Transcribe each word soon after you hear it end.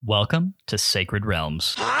Welcome to Sacred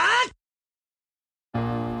Realms.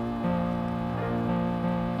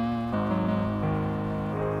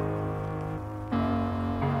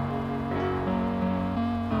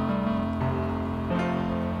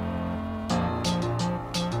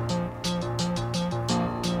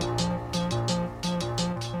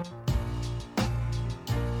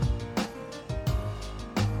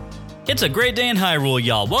 It's a great day in Hyrule,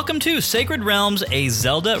 y'all. Welcome to Sacred Realms, a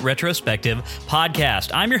Zelda retrospective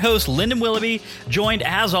podcast. I'm your host, Lyndon Willoughby, joined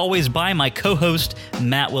as always by my co-host,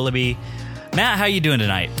 Matt Willoughby. Matt, how you doing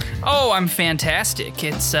tonight? Oh, I'm fantastic.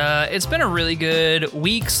 It's been a really good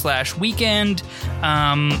week/weekend.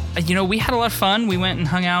 We had a lot of fun. We went and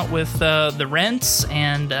hung out with the Rents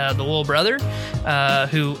and the little brother,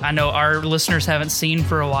 who I know our listeners haven't seen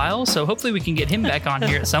for a while. So hopefully we can get him back on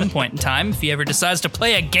here at some point in time if he ever decides to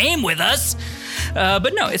play a game with us.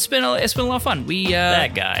 But no, it's been a lot of fun.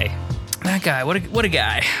 That guy, what a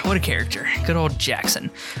guy, what a character. Good old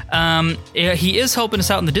Jackson. He is helping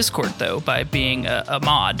us out in the Discord though by being a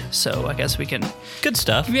mod, so I guess we can. Good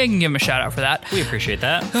stuff. Maybe I can give him a shout out for that. We appreciate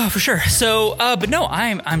that. Oh, for sure. So, but no,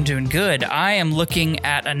 I'm doing good. I am looking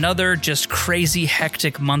at another just crazy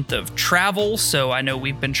hectic month of travel. So I know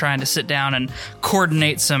we've been trying to sit down and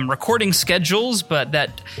coordinate some recording schedules, but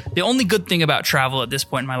the only good thing about travel at this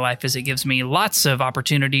point in my life is it gives me lots of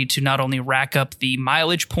opportunity to not only rack up the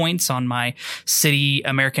mileage points on my City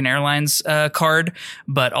American Airlines card,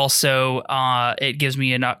 but also it gives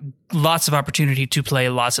me lots of opportunity to play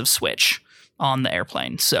lots of Switch on the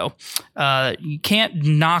airplane. So you can't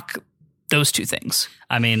knock those two things.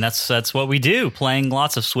 I mean, that's what we do. Playing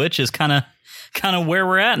lots of Switch is kind of where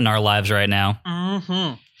we're at in our lives right now.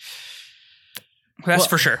 Mm-hmm. That's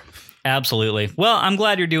for sure. Absolutely. Well, I'm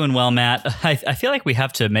glad you're doing well, Matt. I feel like we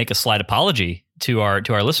have to make a slight apology to our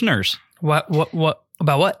listeners. What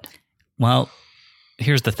about what? Well,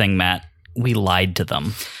 here's the thing, Matt. We lied to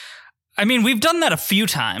them. I mean, we've done that a few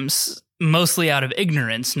times, mostly out of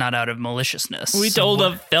ignorance, not out of maliciousness. We told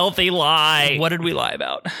a filthy lie. What did we lie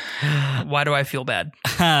about? Why do I feel bad?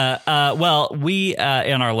 Well, we,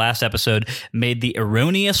 in our last episode, made the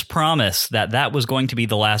erroneous promise that was going to be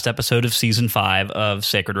the last episode of Season 5 of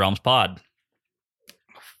Sacred Realms Pod.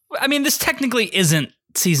 I mean, this technically isn't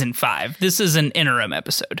Season 5. This is an interim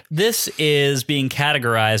episode. This is being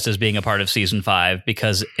categorized as being a part of Season 5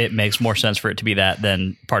 because it makes more sense for it to be that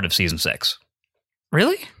than part of Season 6.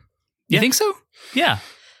 Really? You think so? Yeah.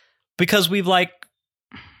 Because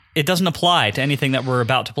it doesn't apply to anything that we're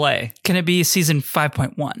about to play. Can it be Season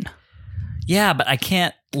 5.1? Yeah, but I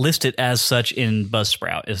can't list it as such in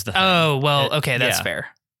Buzzsprout is the thing. Oh, well, okay, that's fair.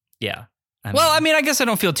 Yeah. I mean, I guess I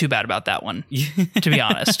don't feel too bad about that one, to be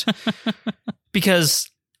honest. Because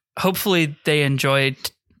hopefully they enjoyed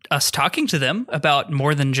us talking to them about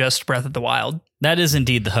more than just Breath of the Wild. That is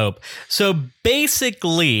indeed the hope. So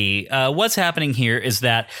basically, what's happening here is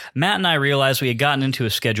that Matt and I realized we had gotten into a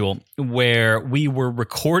schedule where we were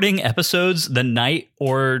recording episodes the night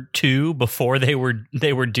or two before they were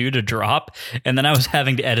due to drop, and then I was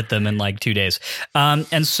having to edit them in like 2 days.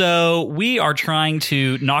 And so we are trying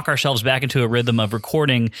to knock ourselves back into a rhythm of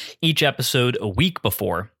recording each episode a week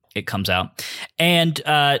before it comes out. And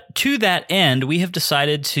to that end, we have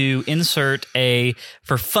decided to insert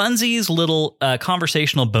for funsies, little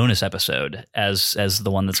conversational bonus episode as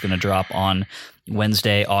the one that's going to drop on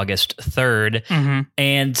Wednesday, August 3rd. Mm-hmm.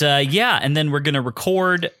 And and then we're going to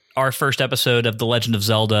record our first episode of The Legend of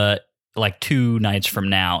Zelda like 2 nights from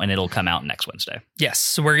now, and it'll come out next Wednesday. Yes,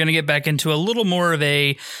 so we're going to get back into a little more of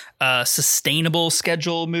a sustainable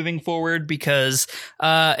schedule moving forward because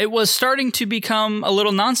it was starting to become a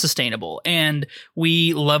little non-sustainable. And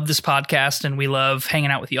we love this podcast and we love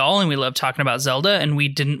hanging out with y'all and we love talking about Zelda, and we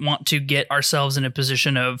didn't want to get ourselves in a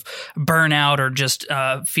position of burnout or just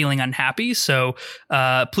feeling unhappy. So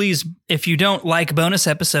please, if you don't like bonus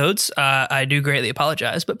episodes, I do greatly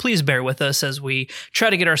apologize, but please bear with us as we try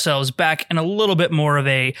to get ourselves back in a little bit more of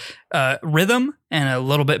a rhythm and a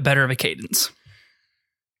little bit better of a cadence.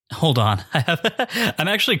 Hold on. I'm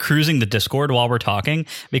actually cruising the Discord while we're talking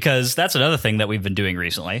because that's another thing that we've been doing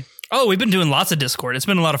recently. Oh, we've been doing lots of Discord. It's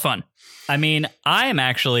been a lot of fun. I mean, I'm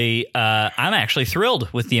actually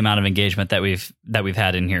thrilled with the amount of engagement that we've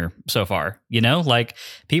had in here so far. You know, like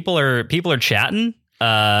people are chatting.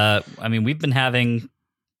 I mean, we've been having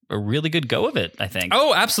a really good go of it, I think.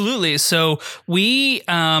 Oh, absolutely. So we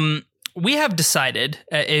have decided,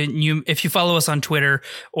 if you follow us on Twitter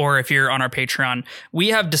or if you're on our Patreon, we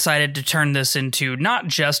have decided to turn this into not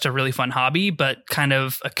just a really fun hobby, but kind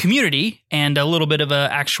of a community and a little bit of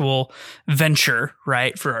an actual venture,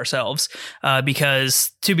 right, for ourselves.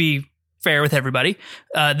 Because to be fair with everybody,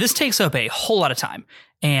 this takes up a whole lot of time.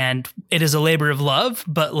 and it is a labor of love,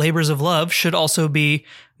 but labors of love should also be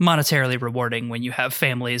monetarily rewarding when you have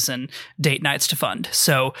families and date nights to fund.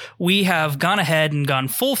 So we have gone ahead and gone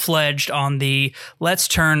full-fledged on the let's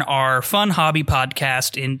turn our fun hobby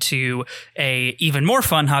podcast into a even more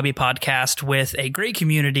fun hobby podcast with a great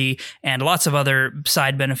community and lots of other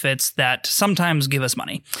side benefits that sometimes give us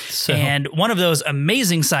money. And one of those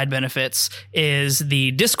amazing side benefits is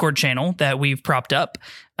the Discord channel that we've propped up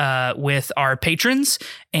with our patrons,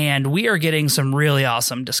 and we are getting some really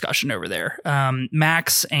awesome discussion over there.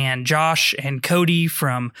 Max and Josh and Cody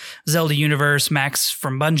from Zelda Universe, Max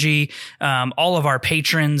from Bungie, all of our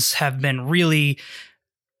patrons have been really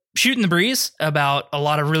shooting the breeze about a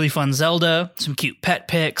lot of really fun Zelda, some cute pet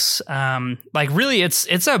pics. Really,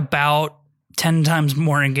 it's about 10 times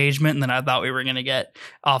more engagement than I thought we were going to get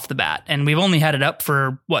off the bat. And we've only had it up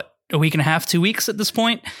for, a week and a half, 2 weeks at this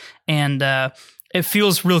point, and it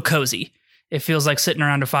feels real cozy. It feels like sitting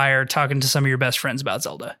around a fire talking to some of your best friends about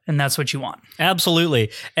Zelda, and that's what you want.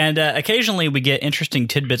 Absolutely. And occasionally we get interesting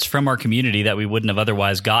tidbits from our community that we wouldn't have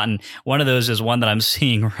otherwise gotten. One of those is one that I'm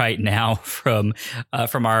seeing right now from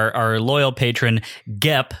our loyal patron,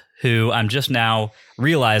 Gep, who I'm just now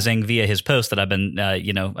realizing via his post that I've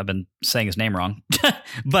been saying his name wrong.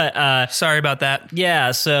 But sorry about that.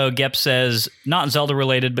 Yeah, so Gep says, not Zelda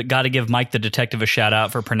related, but got to give Mike the Detective a shout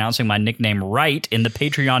out for pronouncing my nickname right in the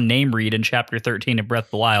Patreon name read in Chapter 13 of Breath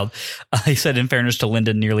of the Wild. He said, in fairness to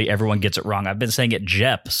Lyndon, nearly everyone gets it wrong. I've been saying it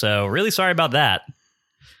Jep, so really sorry about that.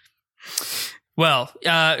 Well,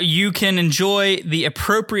 you can enjoy the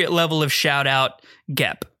appropriate level of shout out,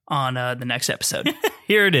 Gep, on the next episode.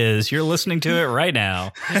 Here it is. You're listening to it right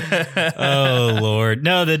now. Oh, Lord.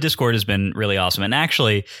 No, the Discord has been really awesome. And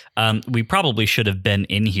actually, we probably should have been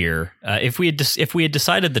in here. If we had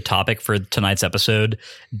decided the topic for tonight's episode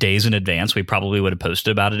days in advance, we probably would have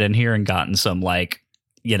posted about it in here and gotten some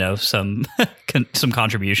some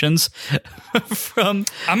contributions from.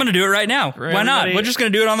 I'm going to do it right now. Why not? We're just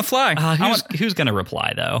going to do it on the fly. Who's going to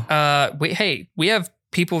reply, though? We have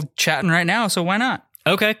people chatting right now, so why not?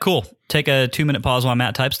 Okay, cool. Take a 2-minute pause while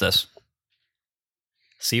Matt types this.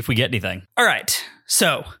 See if we get anything. All right.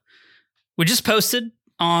 So we just posted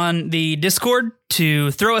on the Discord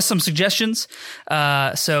to throw us some suggestions.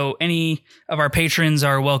 So any of our patrons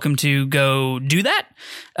are welcome to go do that.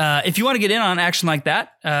 If you want to get in on action like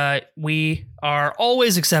that, we are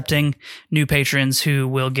always accepting new patrons who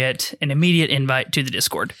will get an immediate invite to the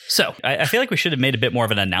Discord. So I feel like we should have made a bit more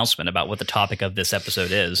of an announcement about what the topic of this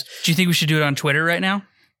episode is. Do you think we should do it on Twitter right now?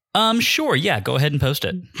 Sure. Yeah, go ahead and post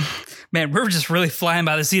it. Man, we're just really flying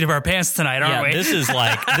by the seat of our pants tonight, aren't we? This is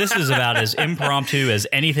about as impromptu as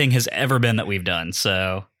anything has ever been that we've done.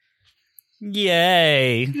 So,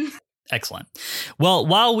 yay. Excellent. Well,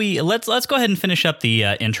 let's go ahead and finish up the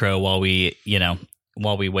intro while we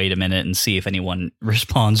wait a minute and see if anyone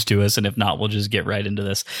responds to us, and if not, we'll just get right into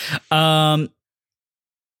this.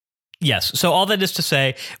 Yes. So all that is to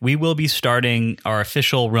say, we will be starting our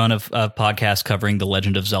official run of podcasts covering The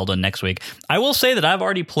Legend of Zelda next week. I will say that I've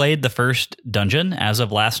already played the first dungeon as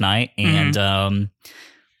of last night, and I'm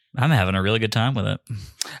having a really good time with it.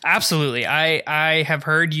 Absolutely. I have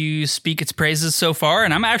heard you speak its praises so far,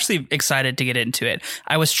 and I'm actually excited to get into it.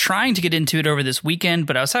 I was trying to get into it over this weekend,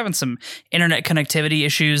 but I was having some internet connectivity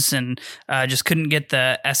issues and just couldn't get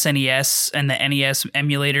the SNES and the NES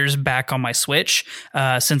emulators back on my Switch.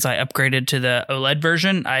 Since I upgraded to the OLED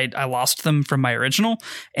version, I lost them from my original,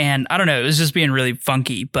 and I don't know, it was just being really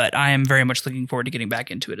funky, but I am very much looking forward to getting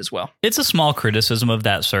back into it as well. It's a small criticism of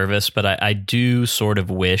that service, but I do sort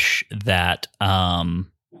of wish that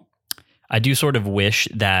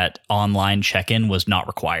online check-in was not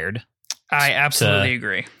required. I absolutely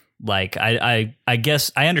agree. Like, I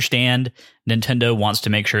guess I understand Nintendo wants to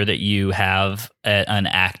make sure that you have an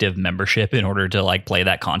active membership in order to like play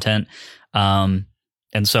that content. And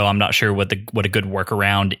so I'm not sure what a good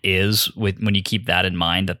workaround is when you keep that in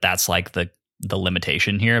mind, that's like the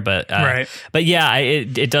limitation here. But right. But yeah,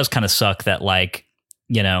 it does kind of suck that, like,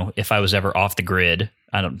 if I was ever off the grid,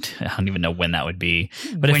 I don't even know when that would be.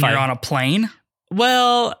 But when you're on a plane?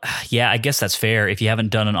 Well, yeah, I guess that's fair. If you haven't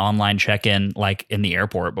done an online check-in like in the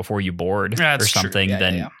airport before you board or something,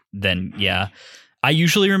 then yeah. I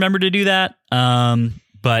usually remember to do that.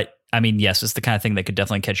 But I mean, yes, it's the kind of thing that could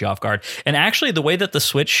definitely catch you off guard. And actually, the way that the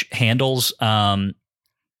Switch handles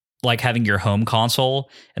like having your home console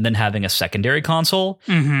and then having a secondary console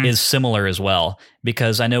is similar as well.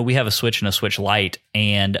 Because I know we have a Switch and a Switch Lite,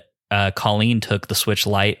 and Colleen took the Switch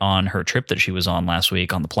Lite on her trip that she was on last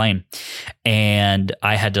week on the plane. And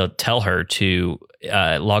I had to tell her to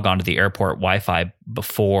log on to the airport Wi-Fi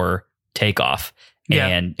before takeoff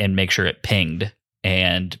and make sure it pinged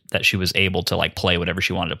and that she was able to like play whatever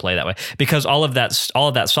she wanted to play that way, because all of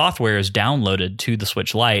that software is downloaded to the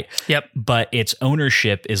Switch Lite. Yep. But its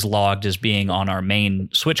ownership is logged as being on our main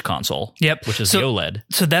Switch console. Yep. Which is the OLED.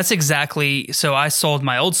 So that's exactly. So I sold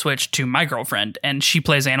my old Switch to my girlfriend, and she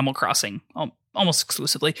plays Animal Crossing almost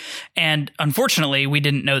exclusively. And unfortunately, we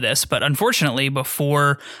didn't know this, but unfortunately,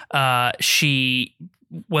 before she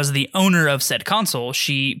was the owner of said console,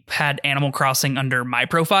 she had Animal Crossing under my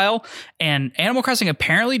profile, and Animal Crossing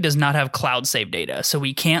apparently does not have cloud save data, so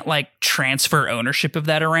we can't like transfer ownership of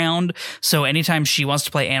that around. So anytime she wants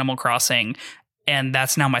to play Animal Crossing, and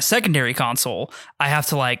that's now my secondary console, I have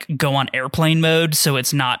to like go on airplane mode so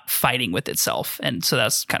it's not fighting with itself, and so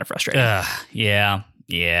that's kind of frustrating.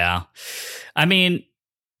 Yeah. I mean,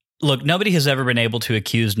 look, nobody has ever been able to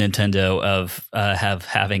accuse Nintendo of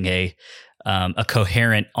having a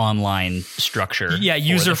coherent online structure. Yeah,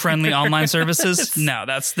 user-friendly online services. No,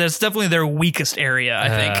 that's definitely their weakest area, I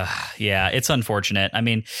think. Yeah, it's unfortunate. I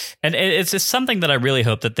mean, and it's just something that I really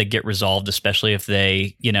hope that they get resolved, especially if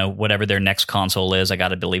they, whatever their next console is, I got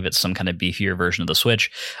to believe it's some kind of beefier version of the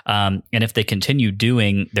Switch. And if they continue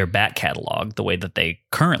doing their back catalog the way that they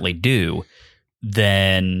currently do,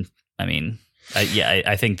 then, I mean,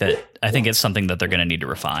 I think it's something that they're going to need to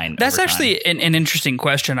refine. That's actually an interesting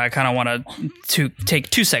question. I kind of want to take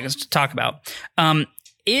 2 seconds to talk about. Do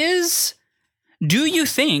you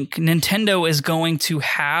think Nintendo is going to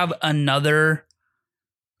have another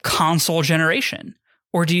console generation?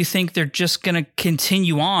 Or do you think they're just going to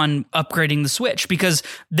continue on upgrading the Switch? Because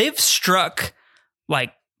they've struck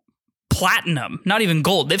like platinum, not even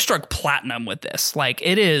gold. They've struck platinum with this. Like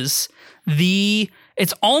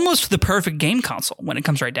it's almost the perfect game console when it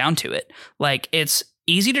comes right down to it. Like, it's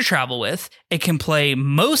easy to travel with. It can play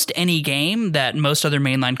most any game that most other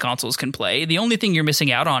mainline consoles can play. The only thing you're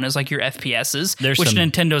missing out on is like your FPSs, which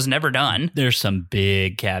Nintendo's never done. There's some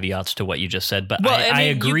big caveats to what you just said, but I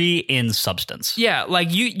agree in substance. Yeah, like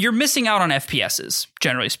you're missing out on FPSs,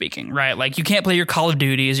 generally speaking, right? Like, you can't play your Call of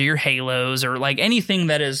Duties or your Halos or like anything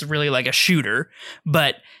that is really like a shooter,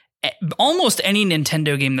 but almost any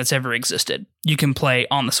Nintendo game that's ever existed, you can play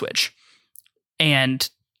on the Switch. And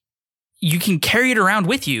you can carry it around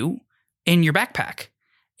with you in your backpack.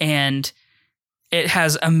 And it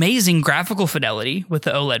has amazing graphical fidelity with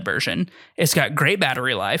the OLED version. It's got great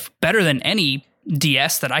battery life, better than any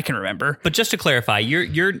DS that I can remember. But just to clarify,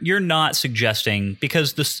 you're not suggesting,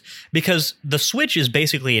 because the Switch is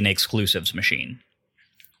basically an exclusives machine.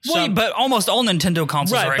 Well, but almost all Nintendo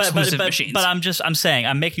consoles are exclusive machines. But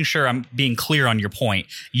I'm making sure I'm being clear on your point.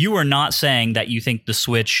 You are not saying that you think the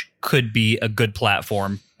Switch could be a good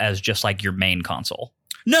platform as just like your main console.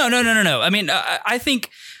 No. I mean, I think,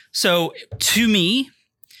 so to me,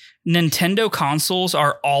 Nintendo consoles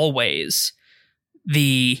are always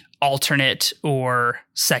the alternate or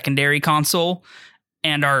secondary console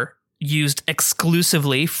and are used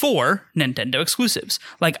exclusively for Nintendo exclusives.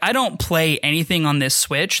 Like, I don't play anything on this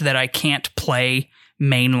Switch that I can't play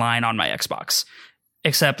mainline on my Xbox,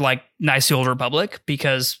 except like Knights of the Old Republic,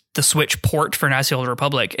 because the Switch port for Knights of the Old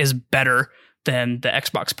Republic is better than the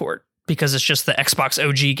Xbox port, because it's just the Xbox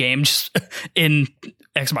OG game just in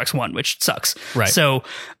Xbox One, which sucks. Right. So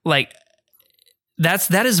like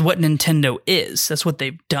that is what Nintendo is. That's what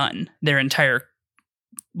they've done. Their entire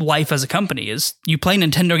life as a company is you play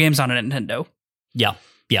Nintendo games on a Nintendo. Yeah.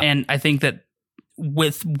 And I think that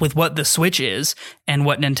with what the Switch is and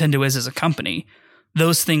what Nintendo is as a company,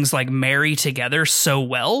 those things like marry together so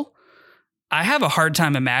well. I have a hard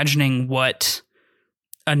time imagining what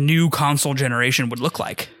a new console generation would look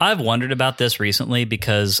like. I've wondered about this recently,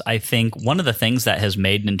 because I think one of the things that has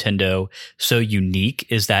made Nintendo so unique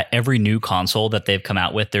is that every new console that they've come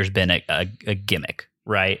out with, there's been a gimmick.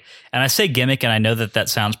 Right. And I say gimmick, and I know that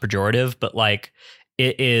sounds pejorative, but like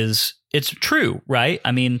it's true. Right.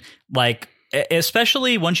 I mean, like,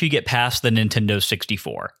 especially once you get past the Nintendo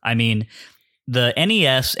 64. I mean, the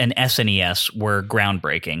NES and SNES were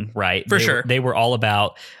groundbreaking. Right. Sure. They were all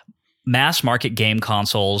about mass market game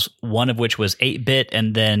consoles, one of which was 8-bit.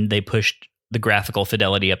 And then they pushed the graphical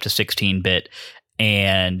fidelity up to 16-bit.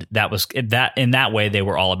 And that was that. In that way, they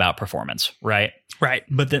were all about performance. Right. Right.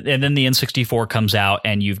 But then the N64 comes out,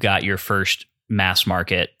 and you've got your first mass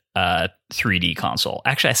market 3D console.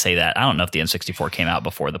 Actually, I say that. I don't know if the N64 came out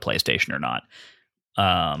before the PlayStation or not.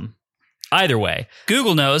 Either way.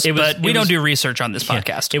 Google knows, but we don't do research on this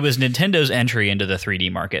podcast. It was Nintendo's entry into the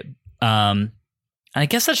 3D market. And I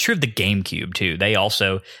guess that's true of the GameCube, too. The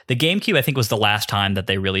GameCube, I think, was the last time that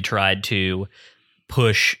they really tried to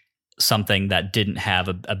push something that didn't have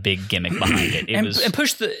a big gimmick behind it.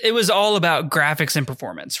 It was all about graphics and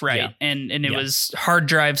performance, right? Yeah. And it was hard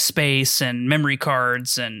drive space and memory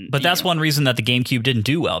cards But that's one reason that the GameCube didn't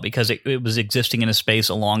do well, because it was existing in a space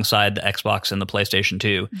alongside the Xbox and the PlayStation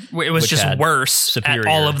 2. It was just worse at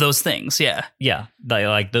all of those things. Yeah. Yeah.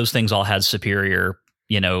 Like those things all had superior,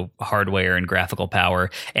 hardware and graphical power.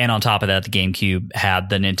 And on top of that, the GameCube had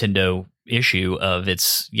the Nintendo issue of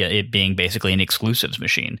it being basically an exclusives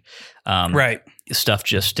machine. Right. Stuff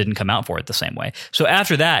just didn't come out for it the same way. So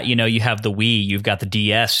after that, you have the Wii, you've got the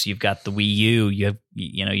DS, you've got the Wii U,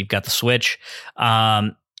 you've got the Switch.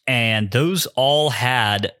 And those all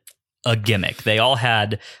had a gimmick. They all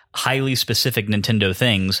had highly specific Nintendo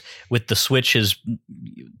things, with the Switches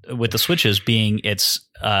being its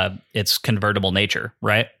convertible nature,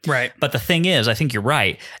 right? Right. But the thing is, I think you're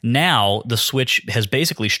right. Now the Switch has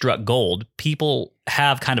basically struck gold. People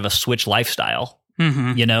have kind of a Switch lifestyle.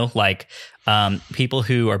 Mm-hmm. People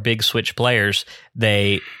who are big Switch players,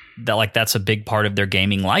 that's a big part of their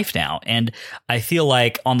gaming life now. And I feel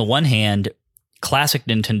like on the one hand, classic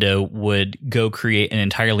Nintendo would go create an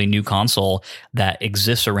entirely new console that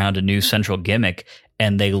exists around a new central gimmick,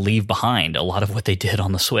 and they leave behind a lot of what they did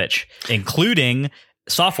on the Switch, including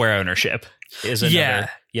software ownership. Yeah,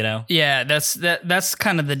 that's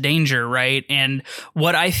kind of the danger, right? And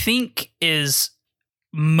what I think is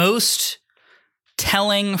most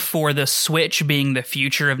telling for the Switch being the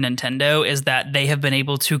future of Nintendo is that they have been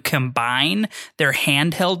able to combine their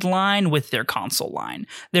handheld line with their console line.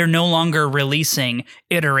 They're no longer releasing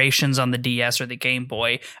iterations on the DS or the Game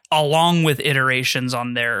Boy along with iterations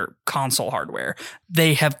on their console hardware.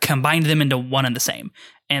 They have combined them into one and the same.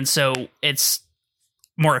 And so it's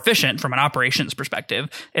more efficient from an operations perspective.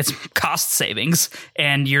 It's cost savings,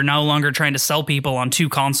 and you're no longer trying to sell people on two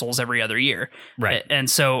consoles every other year. Right. And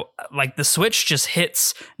so like the Switch just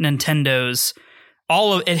hits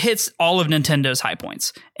all of Nintendo's high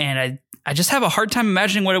points. And I just have a hard time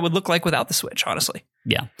imagining what it would look like without the Switch, honestly.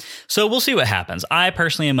 Yeah. So we'll see what happens. I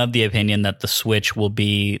personally am of the opinion that the Switch will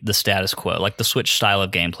be the status quo. Like the Switch style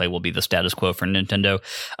of gameplay will be the status quo for Nintendo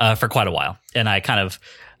for quite a while. And I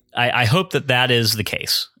hope that is the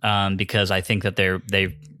case, because I think that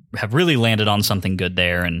they have really landed on something good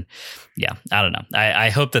there. And yeah, I don't know. I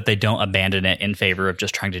hope that they don't abandon it in favor of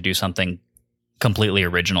just trying to do something completely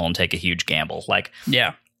original and take a huge gamble.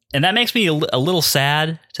 Yeah. And that makes me a little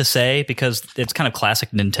sad to say, because it's kind of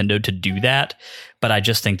classic Nintendo to do that. But I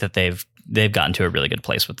just think that they've gotten to a really good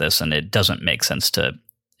place with this, and it doesn't make sense to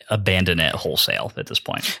abandon it wholesale at this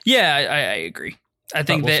point. Yeah, I agree. I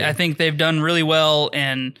think they've done really well,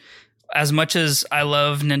 and as much as I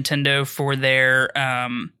love Nintendo for their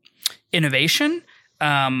innovation,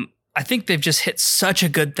 I think they've just hit such a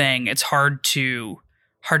good thing. It's hard to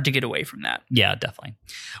get away from that. Yeah, definitely.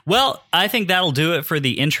 Well, I think that'll do it for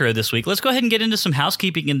the intro this week. Let's go ahead and get into some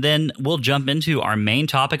housekeeping, and then we'll jump into our main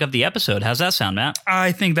topic of the episode. How's that sound, Matt?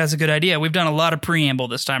 I think that's a good idea. We've done a lot of preamble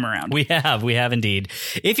this time around. We have indeed.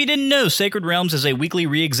 If you didn't know, Sacred Realms is a weekly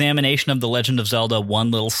re-examination of The Legend of Zelda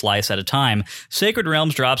one little slice at a time. Sacred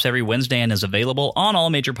Realms drops every Wednesday and is available on all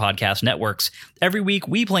major podcast networks. Every week,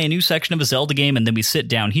 we play a new section of a Zelda game, and then we sit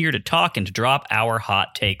down here to talk and to drop our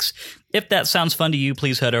hot takes. If that sounds fun to you,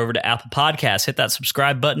 please head over to Apple Podcasts, hit that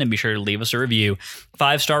subscribe button, and be sure to leave us a review.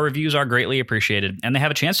 5-star reviews are greatly appreciated, and they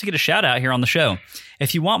have a chance to get a shout out here on the show.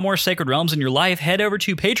 If you want more Sacred Realms in your life, head over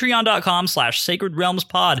to patreon.com/Sacred Realms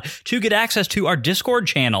Pod to get access to our Discord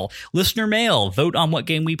channel, listener mail, vote on what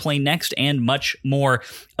game we play next, and much more.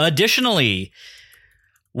 Additionally,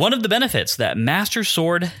 one of the benefits that Master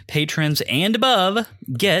Sword patrons and above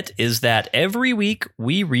get is that every week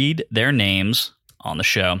we read their names on the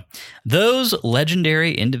show. Those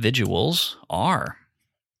legendary individuals are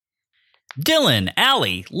Dylan,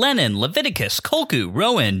 Allie, Lennon, Leviticus, Kolku,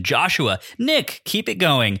 Rowan, Joshua, Nick, keep it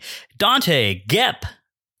going, Dante, Gep,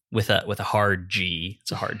 with a hard G.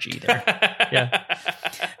 It's a hard G there. Yeah.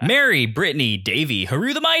 Mary, Brittany, Davey,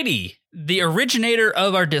 Haru the Mighty, the originator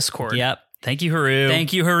of our Discord. Yep. Thank you, Haru.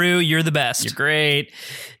 Thank you, Haru. You're the best. You're great.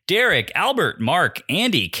 Derek, Albert, Mark,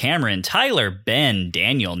 Andy, Cameron, Tyler, Ben,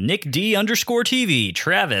 Daniel, Nick D_TV,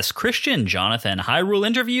 Travis, Christian, Jonathan, Hyrule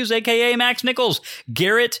Interviews, a.k.a. Max Nichols,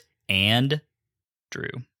 Garrett, and Drew.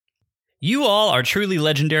 You all are truly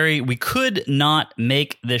legendary. We could not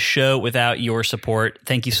make this show without your support.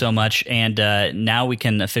 Thank you so much. And now we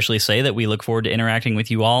can officially say that we look forward to interacting with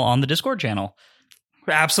you all on the Discord channel.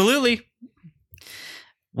 Absolutely.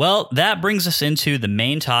 Well, that brings us into the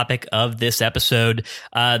main topic of this episode.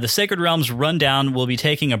 The Sacred Realms Rundown will be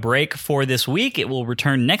taking a break for this week. It will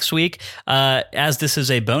return next week. As this is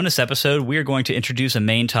a bonus episode, we are going to introduce a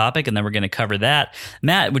main topic, and then we're going to cover that.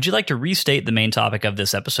 Matt, would you like to restate the main topic of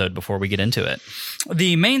this episode before we get into it?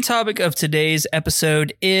 The main topic of today's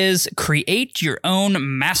episode is create your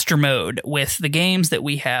own master mode with the games that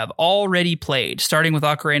we have already played, starting with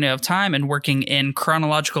Ocarina of Time and working in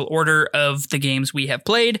chronological order of the games we have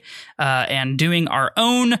played. And doing our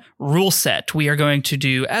own rule set. We are going to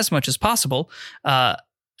do as much as possible,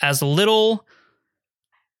 as little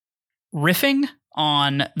riffing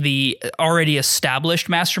on the already established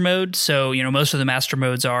master mode. So, most of the master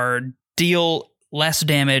modes are deal less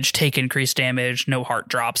damage, take increased damage, no heart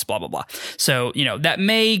drops, blah, blah, blah. So, that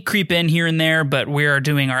may creep in here and there, but we are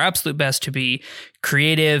doing our absolute best to be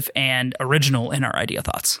creative and original in our idea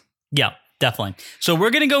thoughts. Yeah. Definitely. So we're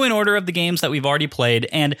going to go in order of the games that we've already played.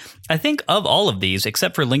 And I think of all of these,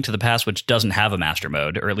 except for Link to the Past, which doesn't have a master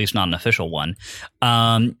mode, or at least not an official one.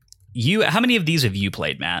 How many of these have you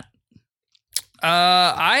played, Matt?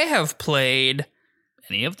 I have played...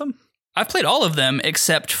 Any of them? I've played all of them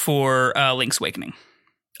except for Link's Awakening.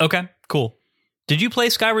 Okay, cool. Did you play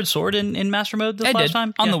Skyward Sword in Master Mode this last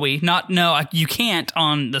time? On the Wii. You can't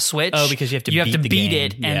on the Switch. Oh, because you have to beat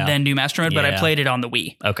it and then do Master Mode, but I played it on the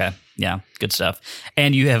Wii. Okay, yeah, good stuff.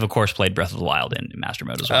 And you have, of course, played Breath of the Wild in Master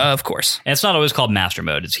Mode as well. Of course. And it's not always called Master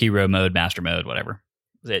Mode. It's Hero Mode, Master Mode, whatever.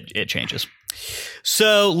 It changes.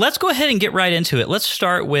 So let's go ahead and get right into it. Let's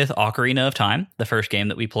start with Ocarina of Time, the first game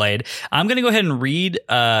that we played. I'm going to go ahead and read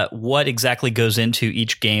what exactly goes into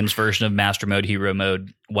each game's version of Master Mode, Hero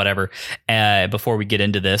Mode, whatever, before we get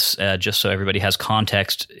into this, just so everybody has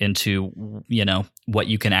context into, what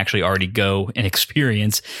you can actually already go and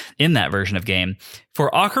experience in that version of game. For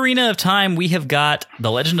Ocarina of Time, we have got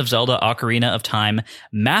The Legend of Zelda Ocarina of Time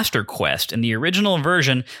Master Quest. In the original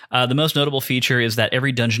version, the most notable feature is that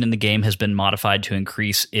every dungeon in the game has been modified to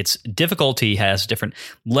increase its difficulty, has different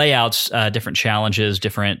layouts, different challenges,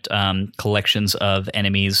 different collections of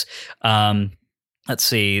enemies. Let's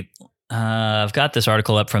see. I've got this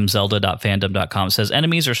article up from zelda.fandom.com. It says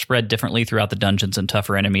enemies are spread differently throughout the dungeons, and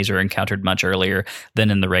tougher enemies are encountered much earlier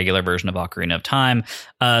than in the regular version of Ocarina of Time.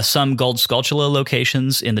 Some Gold Skulltula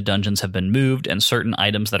locations in the dungeons have been moved, and certain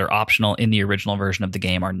items that are optional in the original version of the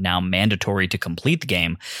game are now mandatory to complete the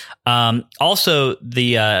game. Also,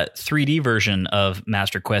 the 3D version of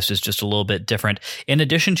Master Quest is just a little bit different. In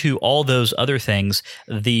addition to all those other things,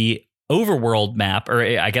 the overworld map, or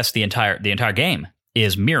I guess the entire game,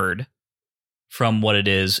 is mirrored from what it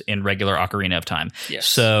is in regular Ocarina of Time. Yes.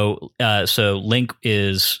 So Link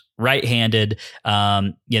is right-handed.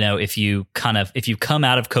 If you come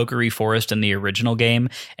out of Kokiri Forest in the original game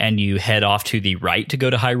and you head off to the right to go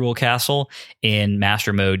to Hyrule Castle, in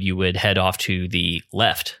Master Mode you would head off to the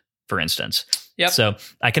left, for instance. Yep. So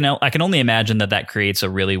I can only imagine that creates a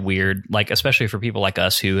really weird, especially for people like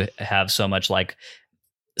us who have so much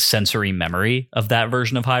sensory memory of that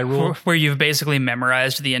version of Hyrule, where you've basically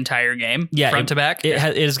memorized the entire game, front to back. It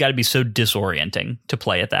has got to be so disorienting to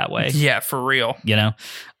play it that way. Yeah, for real.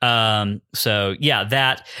 So yeah,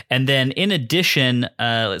 that. And then in addition,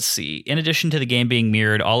 let's see. In addition to the game being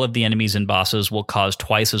mirrored, all of the enemies and bosses will cause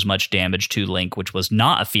twice as much damage to Link, which was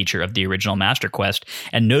not a feature of the original Master Quest,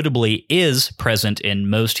 and notably is present in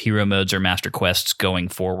most Hero Modes or Master Quests going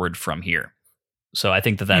forward from here. So I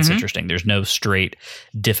think that's interesting. There's no straight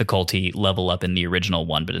difficulty level up in the original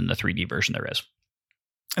one, but in the 3D version there is.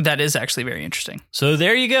 That is actually very interesting. So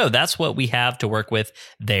there you go. That's what we have to work with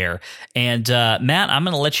there. And Matt, I'm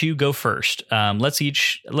going to let you go first.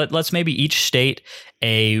 Let's maybe each state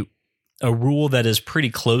a rule that is pretty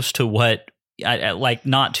close to what,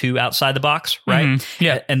 not too outside the box, right? Mm-hmm.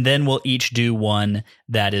 Yeah. And then we'll each do one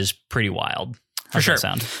that is pretty wild. For sure.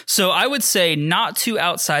 Sound? So I would say not too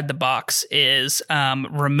outside the box is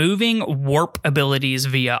removing warp abilities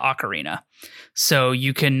via Ocarina. So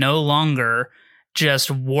you can no longer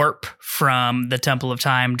just warp from the Temple of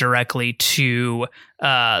Time directly to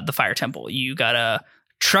the Fire Temple. You gotta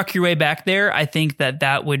truck your way back there. I think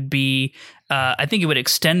that would be... I think it would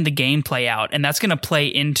extend the gameplay out, and that's going to play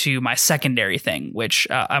into my secondary thing, which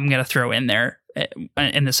I'm going to throw in there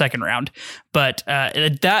in the second round. But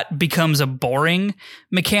that becomes a boring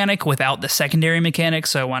mechanic without the secondary mechanic,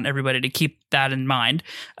 so I want everybody to keep that in mind.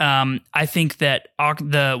 I think that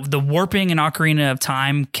the warping in Ocarina of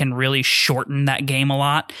Time can really shorten that game a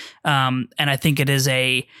lot, and I think it is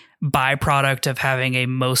a byproduct of having a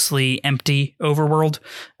mostly empty overworld,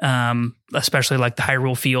 especially like the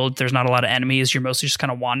Hyrule Field. There's not a lot of enemies. You're mostly just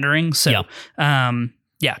kind of wandering. So,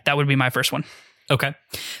 yeah, that would be my first one. Okay.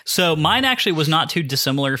 So mine actually was not too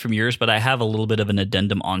dissimilar from yours, but I have a little bit of an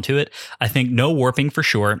addendum onto it. I think no warping for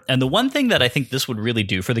sure. And the one thing that I think this would really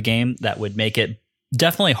do for the game that would make it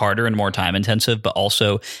definitely harder and more time intensive, but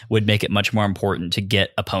also would make it much more important to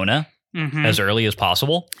get Epona as early as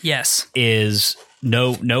possible. Yes. Is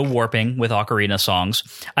no warping with Ocarina songs.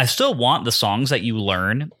 I still want the songs that you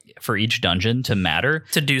learn for each dungeon to matter.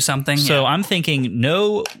 To do something. So I'm thinking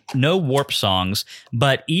no warp songs,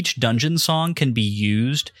 but each dungeon song can be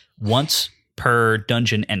used once per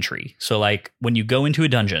dungeon entry. So like when you go into a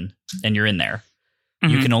dungeon and you're in there,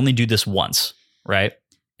 you can only do this once, right?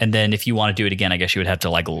 And then if you want to do it again, I guess you would have to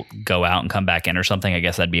like go out and come back in or something. I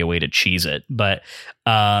guess that'd be a way to cheese it. But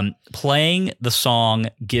playing the song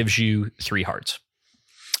gives you 3 hearts.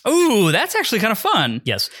 Ooh, that's actually kind of fun.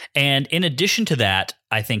 Yes. And in addition to that,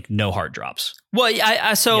 I think no heart drops. Well,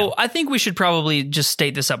 I think we should probably just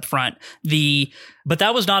state this up front. But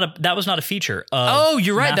that was not a feature of Oh,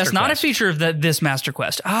 you're right. Master That's not a Quest. feature of this Master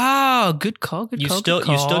Quest. Oh, good call. You still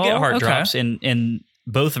get heart drops in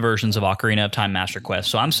both versions of Ocarina of Time Master Quest.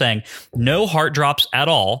 So I'm saying no heart drops at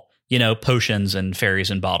all, potions and fairies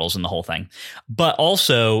and bottles and the whole thing. But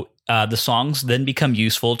also the songs then become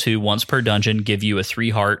useful to once per dungeon give you a 3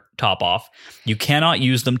 heart top off. You cannot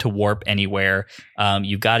use them to warp anywhere.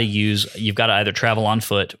 You've got to either travel on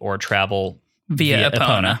foot or travel via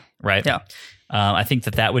Epona, right? Yeah. I think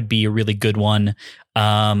that would be a really good one.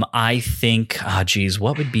 I think,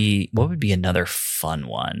 what would be another fun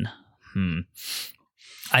one?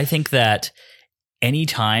 I think that any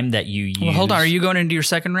time that you use... Well, hold on. Are you going into your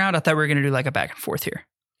second round? I thought we were going to do like a back and forth here.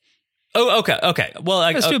 Oh, okay. Well,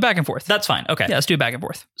 let's do it back and forth. That's fine. Okay. Yeah, let's do it back and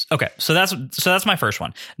forth. Okay. So that's my first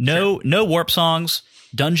one. No warp songs.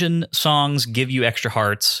 Dungeon songs give you extra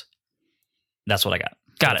hearts. That's what I got.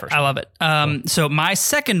 Got it. I love it. So my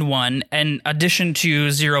second one, in addition to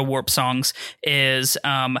 0 warp songs, is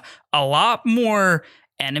a lot more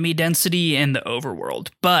enemy density in the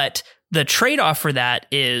overworld, but the trade-off for that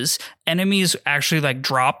is enemies actually like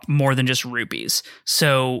drop more than just rupees.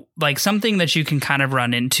 So like something that you can kind of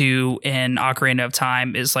run into in Ocarina of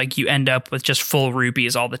Time is like you end up with just full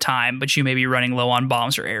rupees all the time, but you may be running low on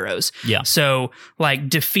bombs or arrows. Yeah. So like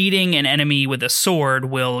defeating an enemy with a sword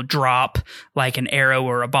will drop like an arrow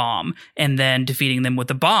or a bomb, and then defeating them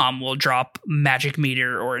with a bomb will drop magic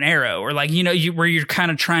meter or an arrow, or like, where you're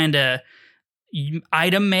kind of trying to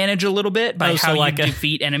item manage a little bit by how you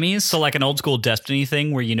defeat enemies. So like an old school Destiny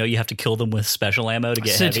thing where you have to kill them with special ammo to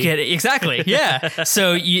get heavy. Exactly, yeah.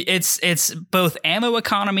 So it's both ammo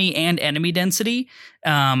economy and enemy density,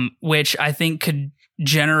 which I think could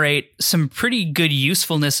generate some pretty good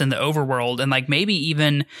usefulness in the overworld, and like maybe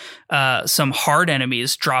even some hard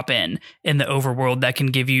enemies drop in the overworld that can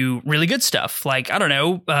give you really good stuff. Like, I don't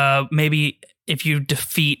know, maybe if you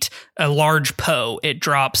defeat a large Poe, it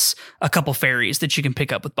drops a couple fairies that you can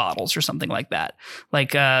pick up with bottles or something like that.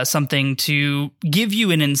 Like something to give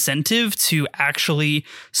you an incentive to actually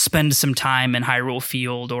spend some time in Hyrule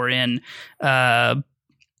Field or in the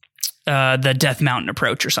Death Mountain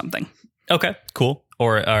approach or something. Okay, cool.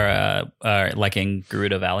 Or like in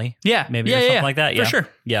Gerudo Valley. Yeah. Maybe or something like that. Yeah. For sure.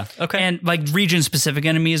 Yeah. Okay. And like region specific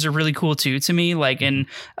enemies are really cool too to me. Like in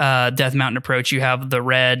Death Mountain approach, you have the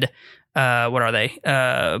red... what are they?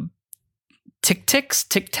 Tic-tics?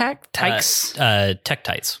 Tic-tac-tikes?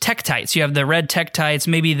 Tektites. Tektites. You have the red Tektites.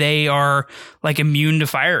 Maybe they are like immune to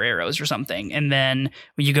fire arrows or something. And then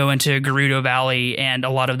when you go into Gerudo Valley, and a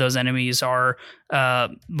lot of those enemies are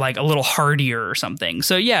like a little hardier or something.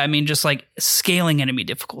 So yeah, I mean, just like scaling enemy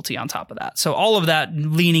difficulty on top of that. So all of that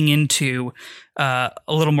leaning into a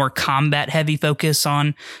little more combat heavy focus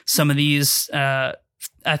on some of these. I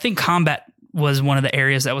think combat was one of the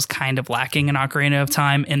areas that was kind of lacking in Ocarina of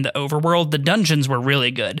Time in the overworld. The dungeons were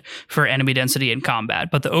really good for enemy density and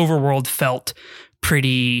combat, but the overworld felt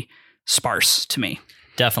pretty sparse to me.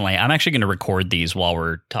 Definitely. I'm actually going to record these while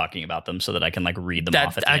we're talking about them so that I can like read them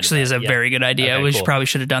off. That actually is a very good idea. Okay, we cool. probably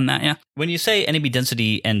should have done that, yeah. When you say enemy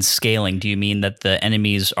density and scaling, do you mean that the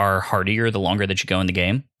enemies are hardier the longer that you go in the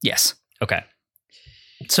game? Yes. Okay.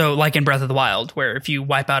 So like in Breath of the Wild, where if you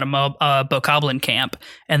wipe out a Bokoblin camp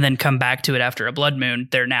and then come back to it after a Blood Moon,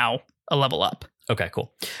 they're now a level up. Okay,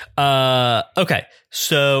 cool. Okay,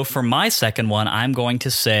 so for my second one, I'm going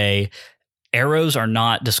to say arrows are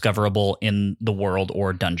not discoverable in the world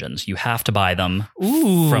or dungeons. You have to buy them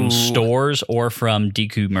from stores or from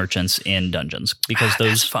Deku merchants in dungeons because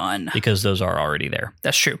that's fun. Because those are already there.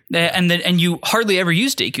 That's true. And you hardly ever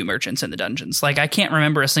use Deku merchants in the dungeons. Like I can't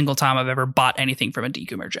remember a single time I've ever bought anything from a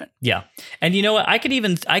Deku merchant. Yeah. And you know what? I could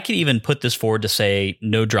even put this forward to say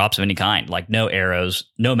no drops of any kind, like no arrows,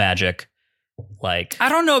 no magic, Like, I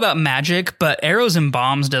don't know about magic, but arrows and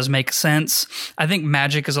bombs does make sense. I think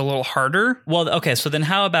magic is a little harder. well, okay. So then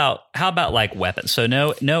how about like weapons? So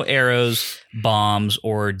no arrows, bombs,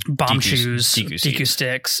 or Bomb DQ shoes, seeds. DQ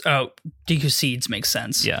sticks. Oh, DQ seeds makes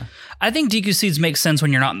sense. Yeah. I think DQ seeds make sense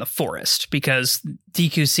when you're not in the forest because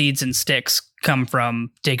DQ seeds and sticks come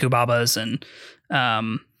from Deku Babas and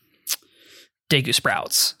Deku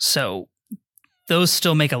sprouts. So those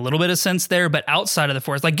still make a little bit of sense there, but outside of the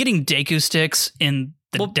forest, like getting Deku sticks in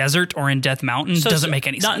the desert or in Death Mountain doesn't make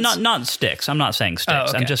any sense. Not sticks. I'm not saying sticks. Oh,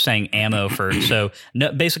 okay. I'm just saying ammo for. So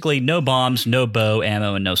basically, no bombs, no bow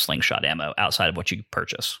ammo, and no slingshot ammo outside of what you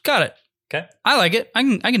purchase. Got it. Okay. I like it. I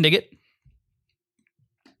can dig it.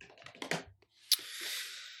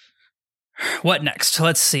 What next?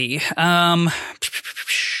 Let's see.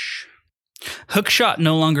 Hookshot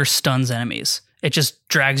no longer stuns enemies. It just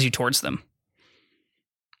drags you towards them.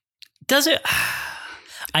 Does it?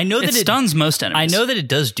 I know that It stuns most enemies. I know that it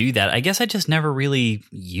does do that. I guess I just never really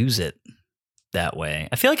use it that way.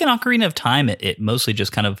 I feel like in Ocarina of Time, it mostly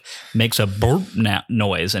just kind of makes a burp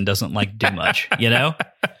noise and doesn't like do much, you know?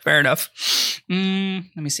 Fair enough. Let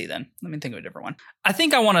me see then. Let me think of a different one. I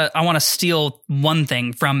think I want to steal one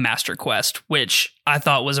thing from Master Quest, which I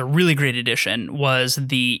thought was a really great addition, was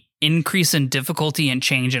the increase in difficulty and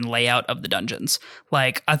change in layout of the dungeons.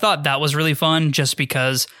 Like, I thought that was really fun just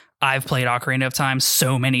because I've played Ocarina of Time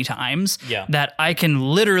so many times that I can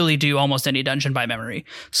literally do almost any dungeon by memory.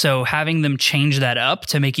 So having them change that up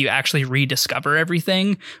to make you actually rediscover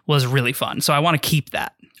everything was really fun. So I want to keep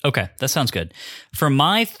that. Okay, that sounds good. For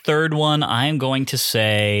my third one, I'm going to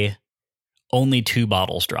say only 2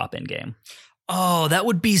 bottles drop in game. Oh, that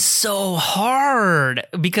would be so hard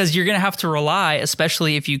because you're going to have to rely,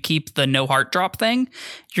 especially if you keep the no heart drop thing,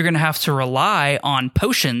 you're going to have to rely on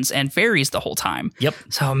potions and fairies the whole time. Yep.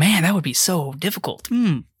 So, man, that would be so difficult.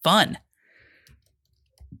 Fun.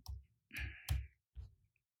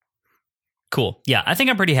 Cool. Yeah, I think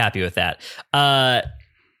I'm pretty happy with that.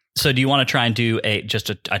 So do you want to try and do a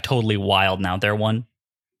totally wild and out there one?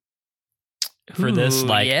 For this,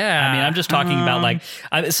 like, yeah. I mean, I'm just talking about like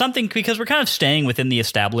something because we're kind of staying within the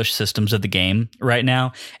established systems of the game right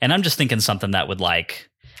now, and I'm just thinking something that would like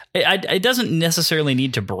it doesn't necessarily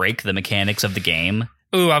need to break the mechanics of the game.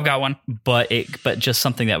 Ooh, I've got one, but just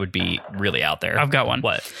something that would be really out there. I've got one.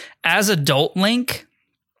 What? As adult Link,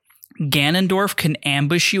 Ganondorf can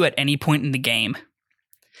ambush you at any point in the game.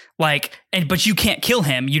 But you can't kill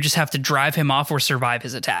him. You just have to drive him off or survive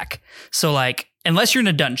his attack. So like, unless you're in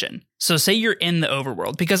a dungeon. So say you're in the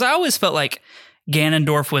overworld, because I always felt like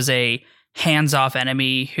Ganondorf was a hands-off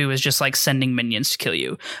enemy who is just like sending minions to kill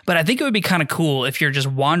you. But I think it would be kind of cool if you're just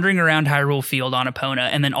wandering around Hyrule Field on Epona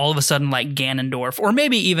and then all of a sudden like Ganondorf, or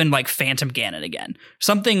maybe even like Phantom Ganon again.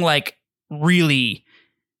 Something like really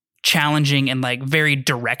challenging and like very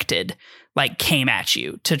directed, like came at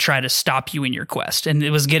you to try to stop you in your quest. And it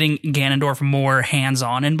was getting Ganondorf more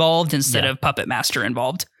hands-on involved instead of Puppet Master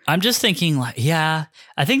involved. I'm just thinking like, yeah,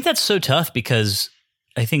 I think that's so tough because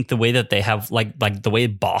I think the way that they have like the way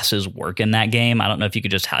bosses work in that game, I don't know if you could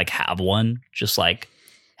just like have one just like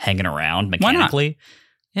hanging around mechanically.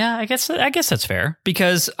 Why not? Yeah, I guess that's fair.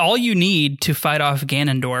 Because all you need to fight off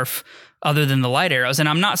Ganondorf, other than the light arrows, and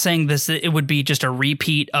I'm not saying this, it would be just a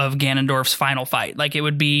repeat of Ganondorf's final fight. Like it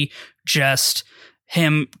would be just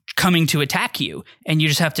him coming to attack you, and you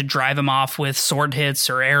just have to drive him off with sword hits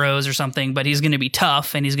or arrows or something, but he's going to be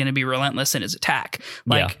tough and he's going to be relentless in his attack.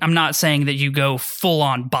 Like, I'm not saying that you go full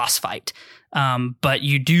on boss fight, but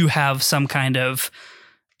you do have some kind of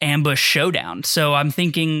ambush showdown. So I'm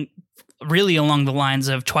thinking really along the lines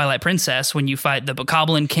of Twilight Princess when you fight the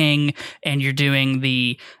Bokoblin King and you're doing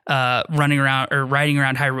the riding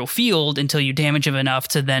around Hyrule Field until you damage him enough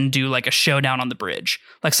to then do like a showdown on the bridge.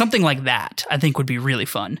 Like something like that I think would be really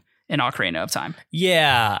fun in Ocarina of Time.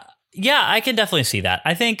 Yeah, I can definitely see that.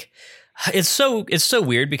 I think it's so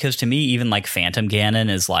weird because to me, even like Phantom Ganon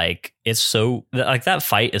is like, it's so like that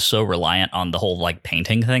fight is so reliant on the whole like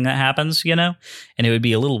painting thing that happens, you know, and it would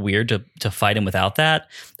be a little weird to fight him without that.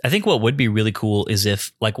 I think what would be really cool is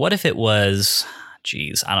if like, what if it was,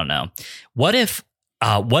 I don't know. What if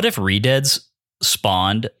Redeads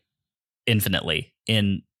spawned infinitely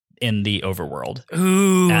in the overworld?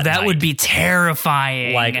 Ooh, that would be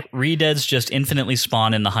terrifying. Like Redeads just infinitely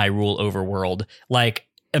spawn in the Hyrule overworld. Like,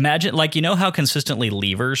 imagine, like, you know how consistently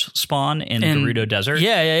levers spawn in Gerudo Desert?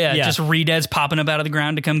 Yeah. Just Redeads popping up out of the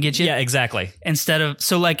ground to come get you. Yeah, exactly. Instead of,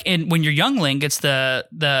 so like when you're young Link, it's the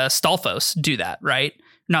Stalfos do that, right?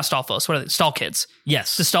 not Stalfos. What are they? Stall Kids.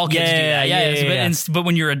 Yes. The Stall Kids do that. Yeah. But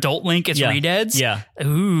when you're adult Link, it's Redeads. Yeah.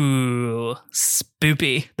 Ooh,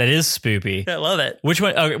 spoopy. That is spoopy. I love it. Which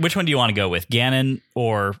one do you want to go with? Ganon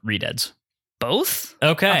or Redeads? Both?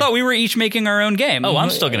 Okay. I thought we were each making our own game. Oh,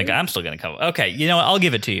 I'm still gonna go. Okay, you know what? I'll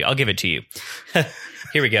give it to you.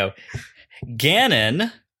 Here we go.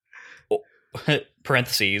 Ganon,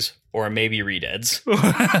 parentheses, or maybe Redeads.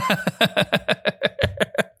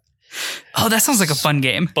 Oh, that sounds like a fun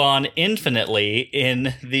game. Spawn infinitely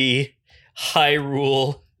in the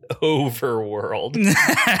Hyrule overworld.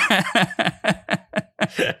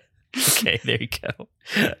 Okay, there you go.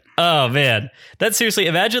 Oh man, that's seriously.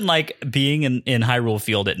 Imagine like being in Hyrule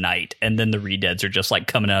Field at night, and then the Redeads are just like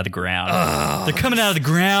coming out of the ground. Oh, they're coming out of the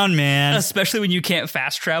ground, man. Especially when you can't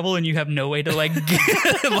fast travel and you have no way to like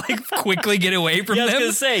like quickly get away from them. I was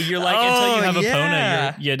gonna say you're like until you have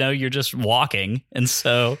Epona, you're just walking, and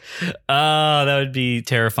so that would be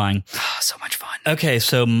terrifying. So much fun. Okay,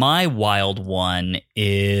 so my wild one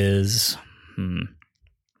is.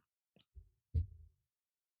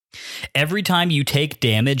 Every time you take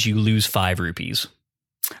damage, you lose 5 rupees.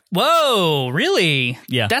 Whoa, really?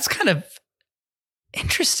 Yeah. That's kind of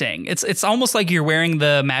interesting. It's almost like you're wearing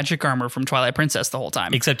the magic armor from Twilight Princess the whole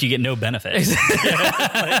time. Except you get no benefit.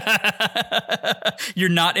 You're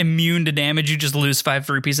not immune to damage. You just lose 5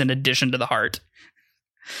 rupees in addition to the heart.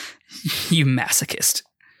 You masochist.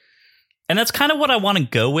 And that's kind of what I want to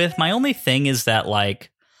go with. My only thing is that, like,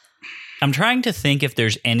 I'm trying to think if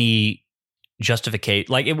there's any justificate,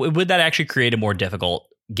 like, would that actually create a more difficult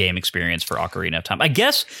game experience for Ocarina of Time? I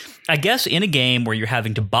guess in a game where you're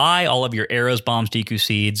having to buy all of your arrows, bombs, Deku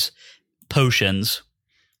seeds, potions,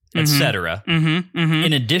 etc.,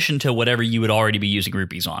 in addition to whatever you would already be using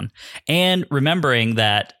rupees on, and remembering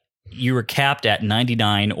that you were capped at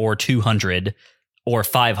 99 or 200 or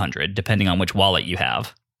 500, depending on which wallet you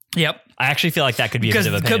have. Yep. I actually feel like that could be a bit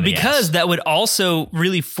of a pain in the because ass. that would also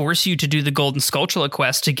really force you to do the Golden Skulltula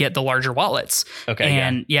quest to get the larger wallets. Okay.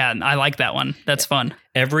 And yeah, I like that one. That's fun.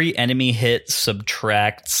 Every enemy hit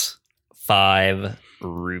subtracts 5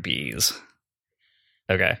 rupees.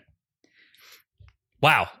 Okay.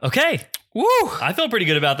 Wow. Okay. Woo! I feel pretty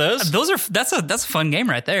good about those. That's a fun game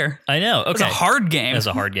right there. I know. Okay. It's a hard game. It's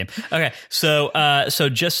a hard game. Okay. So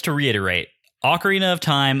just to reiterate, Ocarina of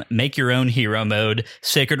Time, Make Your Own Hero Mode,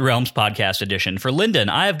 Sacred Realms Podcast Edition. For Lyndon,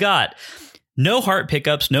 I have got no heart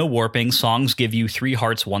pickups, no warping. Songs give you 3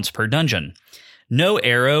 hearts once per dungeon. No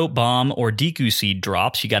arrow, bomb, or Deku seed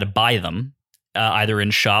drops. You got to buy them, either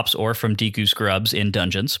in shops or from Deku scrubs in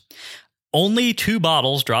dungeons. Only 2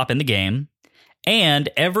 bottles drop in the game. And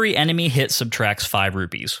every enemy hit subtracts 5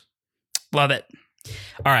 rupees. Love it.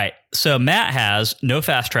 All right. So Matt has no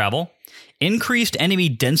fast travel, increased enemy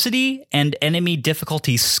density and enemy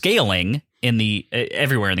difficulty scaling in the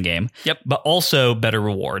everywhere in the game. Yep. But also better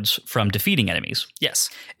rewards from defeating enemies. Yes.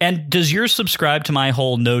 And does yours subscribe to my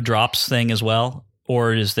whole no drops thing as well?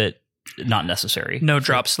 Or is that not necessary? No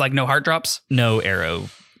drops, like no heart drops? No arrow.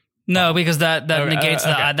 No, because that negates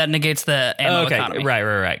the ammo economy.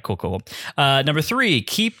 Right. Cool. Number 3,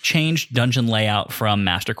 keep changed dungeon layout from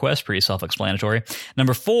Master Quest. Pretty self-explanatory.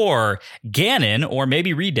 Number 4, Ganon or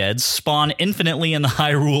maybe Redeads spawn infinitely in the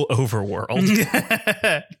Hyrule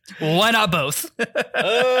overworld. Why not both?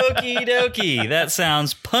 Okie dokie. That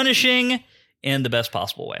sounds punishing in the best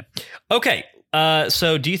possible way. Okay.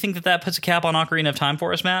 So do you think that puts a cap on Ocarina of Time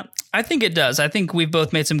for us, Matt? I think it does. I think we've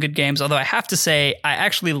both made some good games, although I have to say I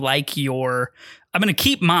actually like your... I'm going to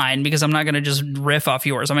keep mine because I'm not going to just riff off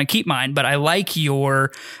yours. I'm going to keep mine, but I like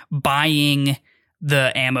your buying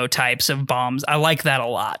the ammo types of bombs. I like that a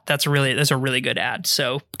lot. That's a really good ad.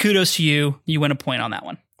 So kudos to you. You win a point on that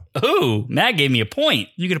one. Ooh, Matt gave me a point.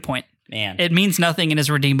 You get a point. Man. It means nothing and is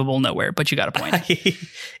redeemable nowhere, but you got a point.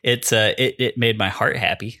 It made my heart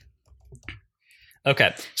happy.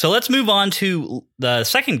 Okay, so let's move on to the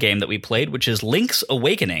second game that we played, which is Link's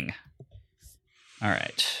Awakening. All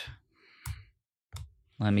right.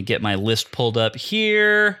 Let me get my list pulled up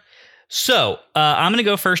here. So I'm going to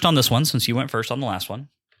go first on this one since you went first on the last one.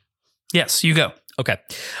 Yes, you go. Okay.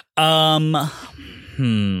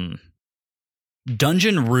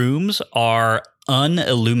 Dungeon rooms are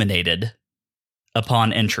unilluminated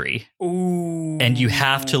upon entry. Ooh. And you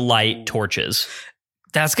have to light torches.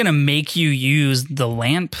 That's going to make you use the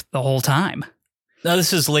lamp the whole time. No,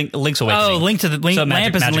 this is Link's Awakening. Oh, Link to the Link. So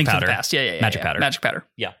lamp is Link powder. to the Past. Yeah. Magic powder. Magic powder.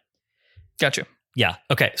 Yeah. Gotcha. Yeah.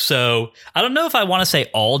 Okay. So I don't know if I want to say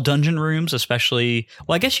all dungeon rooms, especially.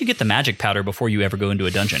 Well, I guess you get the magic powder before you ever go into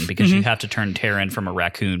a dungeon because you have to turn Terran from a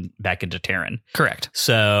raccoon back into Terran. Correct.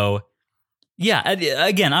 So, yeah.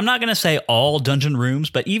 Again, I'm not going to say all dungeon rooms,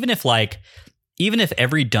 but even if even if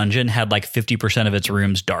every dungeon had like 50% of its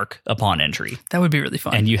rooms dark upon entry, That would be really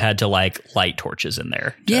fun. and you had to like light torches in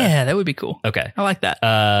there. yeah, that would be cool. Okay. I like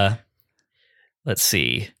that. Let's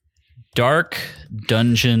see. Dark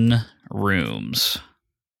dungeon rooms.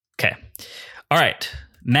 Okay. All right.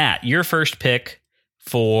 Matt, your first pick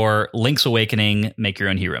for Link's Awakening Make Your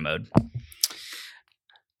Own Hero mode.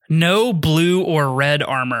 No blue or red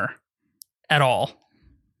armor at all.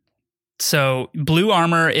 So blue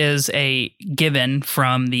armor is a given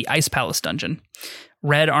from the Ice Palace dungeon.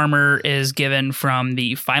 Red armor is given from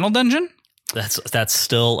the final dungeon. That's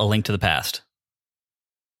still A Link to the Past.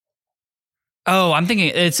 Oh, I'm thinking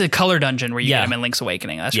it's a color dungeon where you Yeah. get them in Link's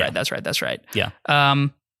Awakening. That's Yeah. right. That's right. Yeah.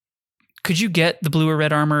 Could you get the blue or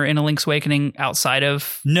red armor in a Link's Awakening outside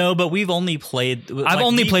of? No, but we've only played. I've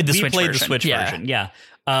only played the Switch played version. the Switch Yeah. version. Yeah.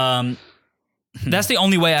 That's the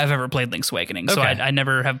only way I've ever played Link's Awakening. So Okay. I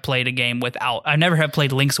never have played a game without. I never have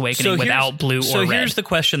played Link's Awakening without blue or So red. here's the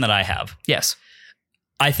question that I have. Yes.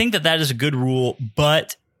 I think that is a good rule,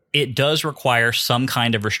 but it does require some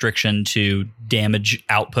kind of restriction to damage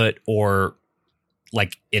output or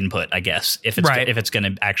like input, I guess, if it's going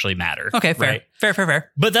to actually matter. Okay. Fair. Right?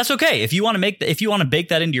 Fair. But that's okay. If you want to bake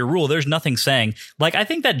that into your rule, there's nothing saying. Like, I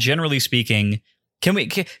think that generally speaking, can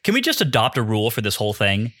we just adopt a rule for this whole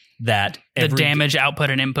thing that The damage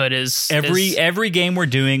output and input is every game we're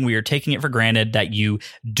doing, we are taking it for granted that you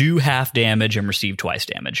do half damage and receive twice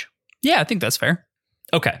damage. Yeah, I think that's fair.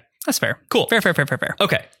 Okay. That's fair. Cool. Fair.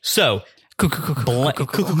 Okay. So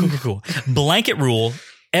cool. Blanket rule.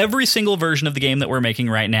 Every single version of the game that we're making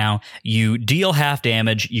right now, you deal half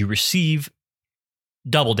damage, you receive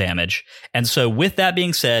double damage. And so with that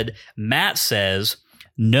being said, Matt says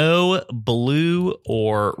no blue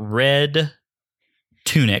or red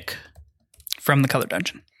tunic From the color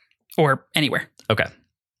dungeon or anywhere. Okay.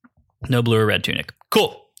 No blue or red tunic. Cool.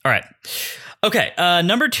 All right. Okay.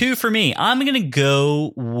 Number 2 for me, I'm going to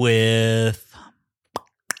go with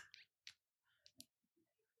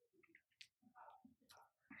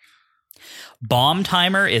bomb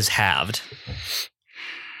timer is halved.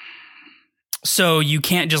 So you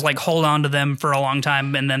can't just like hold on to them for a long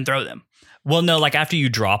time and then throw them. Well, no, like after you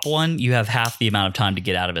drop one, you have half the amount of time to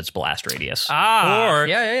get out of its blast radius. Or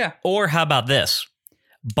yeah. Or how about this?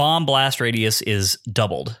 Bomb blast radius is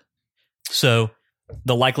doubled. So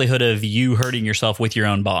the likelihood of you hurting yourself with your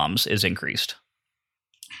own bombs is increased.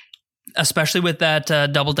 Especially with that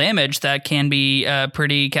double damage, that can be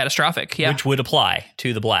pretty catastrophic. Yeah, Which would apply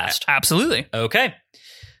to the blast. absolutely. Okay.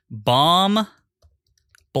 Bomb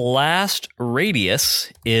blast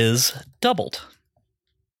radius is doubled.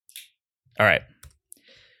 All right.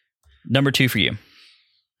 Number 2 for you.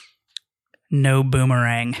 No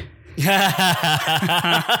boomerang.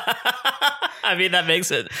 I mean, that makes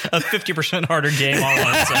it a 50% harder game all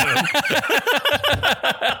on its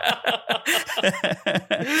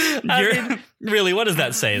own. Really, what does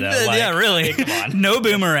that say, though? Like, Yeah, really. come on. No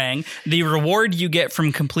boomerang. The reward you get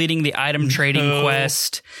from completing the item trading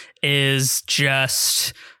quest is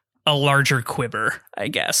just a larger quiver, I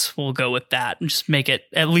guess. We'll go with that and just make it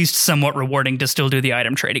at least somewhat rewarding to still do the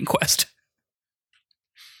item trading quest.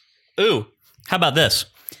 Ooh, how about this?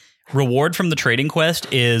 Reward from the trading quest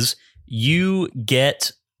is you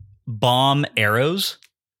get bomb arrows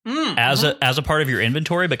as a part of your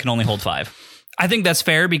inventory, but can only hold 5. I think that's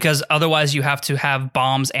fair because otherwise you have to have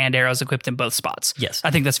bombs and arrows equipped in both spots. Yes. I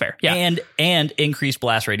think that's fair. Yeah. And increased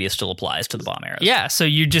blast radius still applies to the bomb arrows. Yeah, so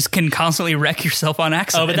you just can constantly wreck yourself on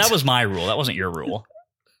accident. Oh, but that was my rule. That wasn't your rule.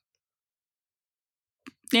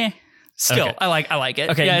 yeah. Still, Okay. I like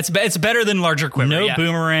it. Okay. Yeah, it's better than larger quiver. No yeah.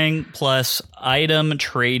 boomerang plus item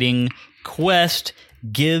trading quest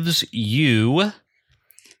gives you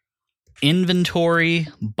inventory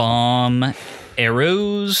bomb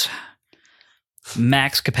arrows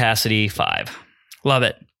max capacity 5. Love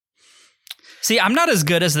it. See, I'm not as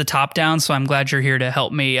good as the top down, so I'm glad you're here to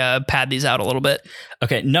help me pad these out a little bit.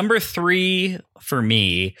 Okay, number 3 for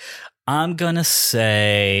me, I'm gonna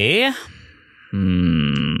say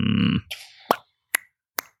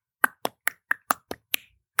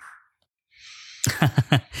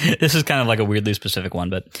this is kind of like a weirdly specific one,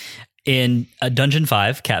 but in Dungeon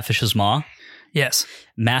 5, Catfish's Maw, Yes.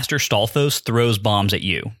 Master Stalfos throws bombs at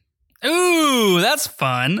you. Ooh, that's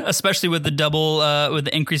fun, especially with the double with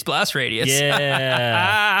the increased blast radius.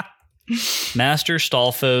 Yeah. Master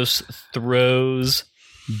Stalfos throws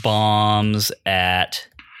bombs at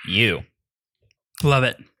you. Love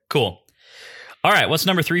it. Cool. All right, what's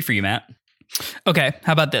number 3 for you, Matt? Okay,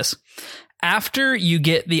 how about this? After you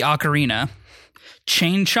get the ocarina,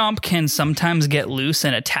 Chain Chomp can sometimes get loose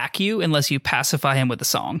and attack you unless you pacify him with a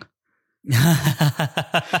song.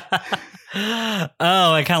 Oh,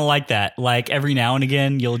 I kind of like that. Like every now and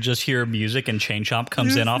again, you'll just hear music and Chain Chomp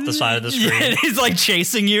comes in off the side of the screen. Yeah, he's like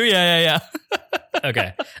chasing you. Yeah.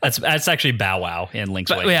 Okay, that's actually Bow Wow in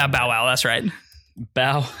Link's Awakening. Yeah, Bow Wow. That's right.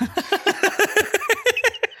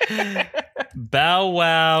 Bow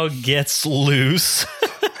Wow gets loose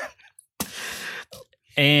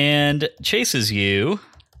and chases you.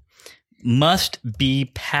 Must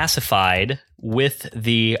be pacified with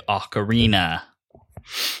the ocarina.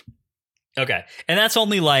 Okay, and that's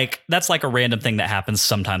only that's like a random thing that happens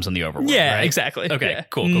sometimes in the overworld. Yeah, right? exactly. Okay, Yeah.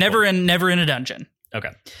 cool. Never in a dungeon.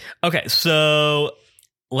 Okay. So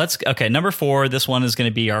number 4. This one is going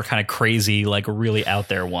to be our kind of crazy, like really out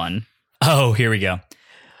there one. Oh, here we go.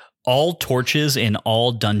 All torches in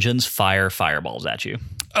all dungeons fire fireballs at you.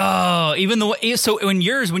 Oh, even so when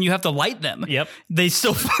you have to light them, Yep, they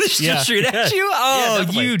still shoot at you. Oh,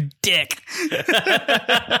 you dick!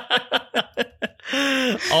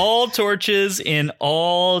 All torches in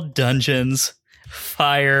all dungeons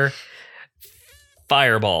fire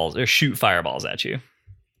fireballs or shoot fireballs at you.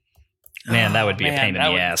 Man, that would be a pain in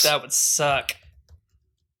the ass. That would suck.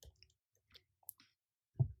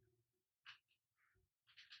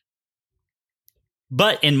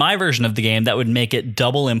 But in my version of the game, that would make it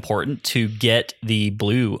double important to get the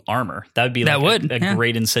blue armor. That would be a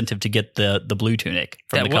great incentive to get the blue tunic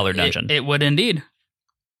from the color dungeon. It would indeed.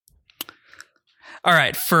 All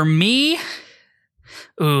right, for me,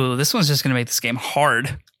 this one's just going to make this game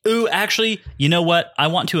hard. Actually, you know what? I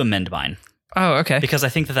want to amend mine. Oh, okay. Because I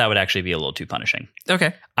think that would actually be a little too punishing.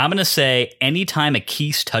 Okay. I'm going to say anytime a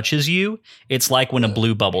Keese touches you, it's like when a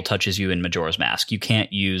blue bubble touches you in Majora's Mask. You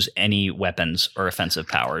can't use any weapons or offensive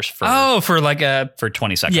powers for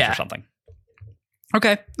 20 seconds or something.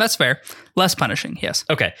 Okay, that's fair. Less punishing, yes.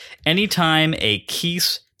 Okay. Anytime a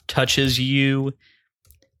Keese touches you,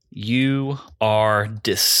 you are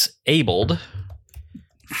disabled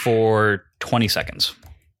for 20 seconds.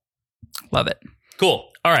 Love it. Cool.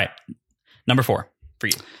 All right. Number 4 for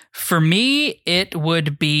you. For me, it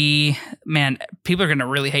would be, man, people are going to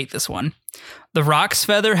really hate this one. The Rock's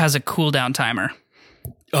Feather has a cooldown timer.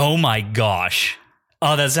 Oh my gosh.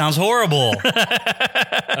 Oh, that sounds horrible.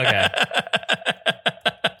 Okay.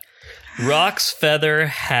 Rock's Feather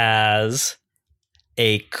has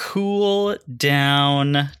a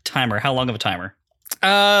cooldown timer. How long of a timer?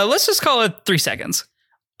 Let's just call it 3 seconds.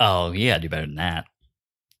 Oh, yeah, do better than that.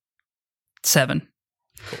 7.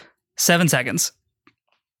 Cool. 7 seconds.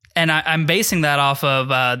 And I'm basing that off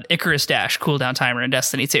of Icarus Dash cooldown timer in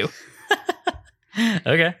Destiny 2.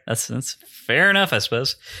 Okay, that's fair enough, I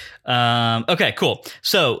suppose. Okay, cool.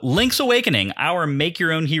 So, Link's Awakening, our make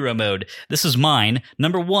your own hero mode. This is mine.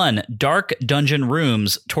 Number 1, dark dungeon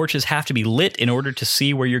rooms. Torches have to be lit in order to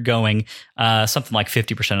see where you're going. Something like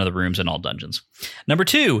 50% of the rooms in all dungeons. Number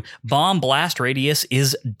 2, bomb blast radius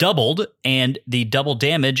is doubled, and the double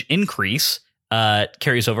damage increase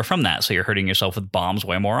carries over from that, so you're hurting yourself with bombs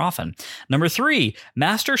way more often. Number 3,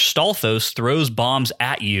 Master Stalfos throws bombs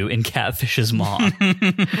at you in Catfish's Maw.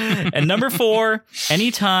 And number 4,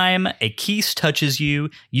 anytime a Keese touches you,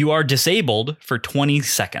 you are disabled for 20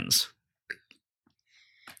 seconds.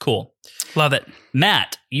 Cool. Love it.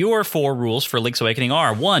 Matt, your 4 rules for Link's Awakening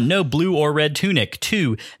are: 1, no blue or red tunic;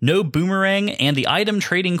 2, no boomerang, and the item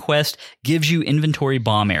trading quest gives you inventory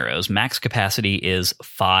bomb arrows. Max capacity is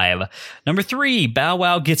 5. Number 3, Bow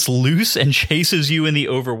Wow gets loose and chases you in the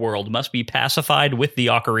overworld. Must be pacified with the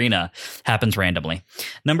ocarina. Happens randomly.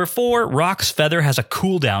 Number 4, Rock's Feather has a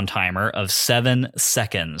cooldown timer of 7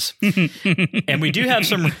 seconds. And we do have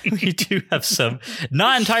some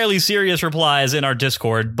not entirely serious replies in our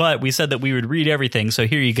Discord, but we said that we would read everything, so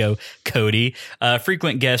here you go, Cody.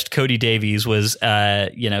 Frequent guest Cody Davies was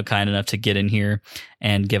kind enough to get in here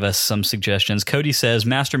and give us some suggestions. Cody says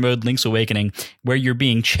Master Mode Link's Awakening, where you're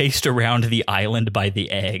being chased around the island by the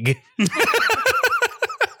egg.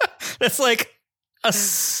 That's like a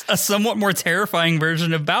somewhat more terrifying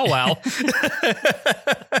version of Bow Wow.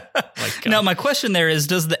 Now, my question there is,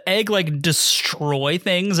 does the egg destroy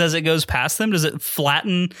things as it goes past them? Does it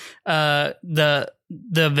flatten the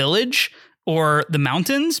village or the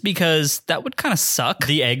mountains? Because that would kind of suck.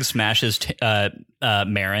 The egg smashes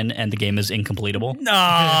Marin, and the game is incompletable.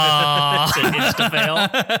 It's an insta-fail.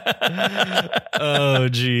 Oh,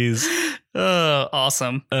 jeez. Oh,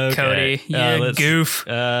 awesome. Okay. Cody, you goof.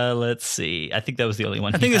 Let's see. I think that was the only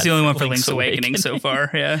one. I think it's the only one for Link's Awakening so far,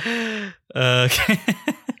 yeah. Okay.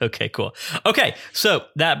 Okay, cool. Okay, so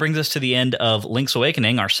that brings us to the end of Link's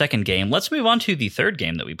Awakening, our second game. Let's move on to the third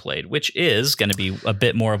game that we played, which is going to be a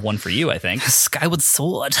bit more of one for you, I think. Skyward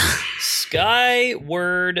Sword.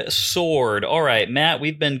 Skyward Sword. All right, Matt,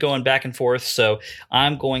 we've been going back and forth, so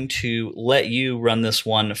I'm going to let you run this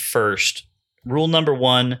one first. Rule number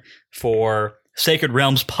 1 for Sacred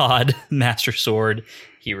Realms Pod Master Sword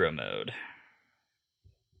Hero Mode.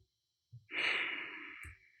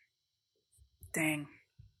 Dang.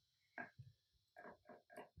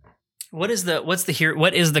 What is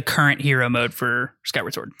the current hero mode for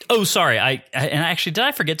Skyward Sword? Oh, sorry. And actually, did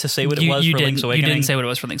I forget to say what it was for Link's Awakening? You didn't say what it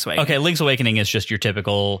was for Link's Awakening. Okay, Link's Awakening is just your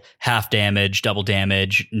typical half damage, double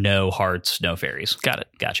damage, no hearts, no fairies. Got it.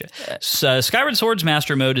 Gotcha. So Skyward Sword's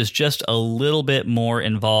Master Mode is just a little bit more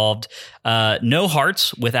involved. No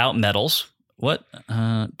hearts without medals. What?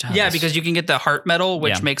 Yeah, because you can get the heart medal,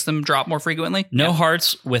 which makes them drop more frequently. No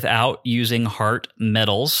hearts without using heart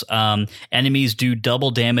medals. Enemies do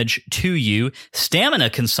double damage to you.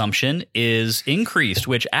 Stamina consumption is increased,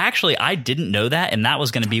 which actually I didn't know that, and that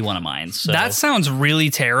was going to be one of mine. So. That sounds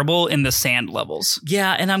really terrible in the sand levels.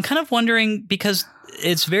 Yeah, and I'm kind of wondering because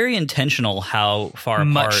it's very intentional how far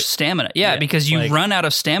much apart. Stamina. Yeah, because you run out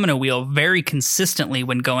of stamina wheel very consistently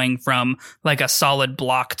when going from like a solid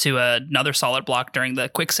block to another solid block during the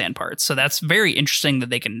quicksand parts. So that's very interesting that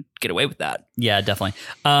they can get away with that. Yeah, definitely.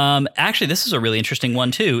 Actually, this is a really interesting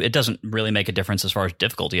one too. It doesn't really make a difference as far as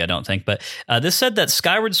difficulty, I don't think. But this said that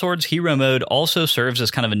Skyward Sword's Hero Mode also serves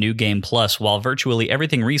as kind of a new game plus. While virtually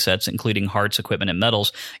everything resets, including hearts, equipment, and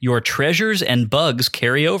medals, your treasures and bugs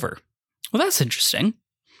carry over. Well, that's interesting.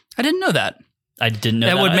 I didn't know that. I didn't know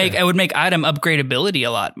that. That would make item upgradability a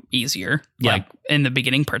lot easier, like in the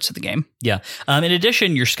beginning parts of the game. Yeah. In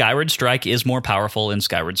addition, your Skyward Strike is more powerful in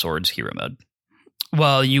Skyward Sword's Hero Mode.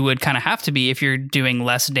 Well, you would kind of have to be if you're doing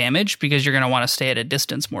less damage because you're going to want to stay at a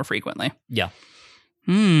distance more frequently. Yeah.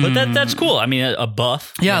 But that's cool. I mean, a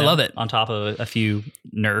buff. Yeah, I love it. On top of a few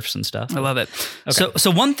nerfs and stuff. I love it. Okay. So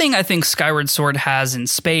one thing I think Skyward Sword has in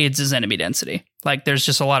spades is enemy density. Like there's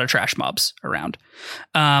just a lot of trash mobs around.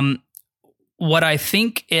 What I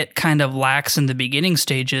think it kind of lacks in the beginning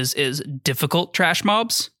stages is difficult trash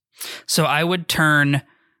mobs. So I would turn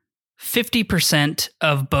 50%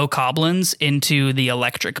 of Bokoblins into the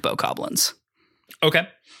electric Bokoblins. Okay.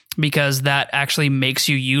 Because that actually makes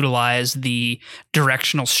you utilize the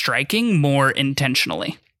directional striking more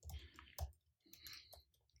intentionally.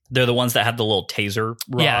 They're the ones that have the little taser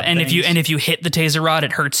rod. Yeah, and things. if you hit the taser rod,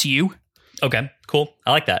 it hurts you. Okay, cool.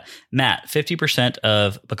 I like that. Matt, 50%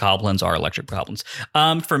 of Bokoblins are electric Bokoblins.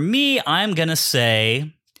 For me, I'm going to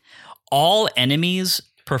say all enemies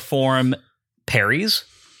perform parries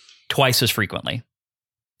twice as frequently.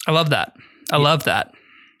 I love that. I love that.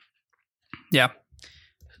 Yeah.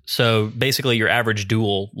 So basically your average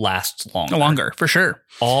duel lasts longer. Longer, for sure.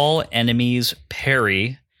 All enemies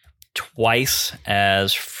parry twice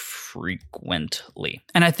as frequently.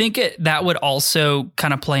 And I think that would also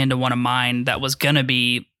kind of play into one of mine that was going to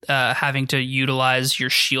be having to utilize your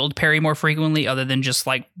shield parry more frequently other than just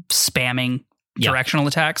like spamming directional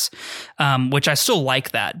attacks, which I still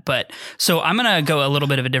like that. But so I'm going to go a little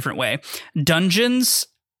bit of a different way. Dungeons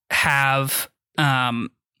have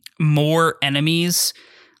more enemies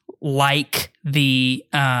like the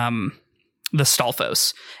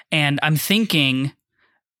Stalfos. And I'm thinking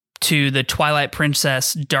to the Twilight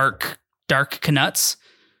Princess Dark Knuts.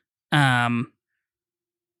 Like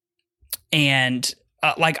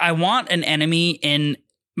I want an enemy in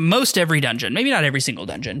most every dungeon, maybe not every single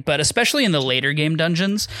dungeon, but especially in the later game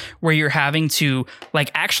dungeons where you're having to like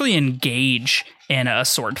actually engage in a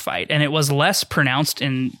sword fight. And it was less pronounced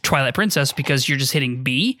in Twilight Princess because you're just hitting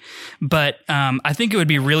B. But I think it would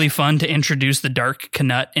be really fun to introduce the Dark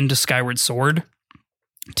Knut into Skyward Sword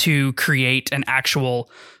to create an actual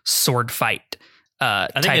sword fight. I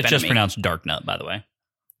think it's just pronounced Dark Nut, by the way.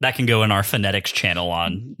 That can go in our phonetics channel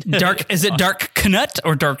on Dark. Is it Dark Knut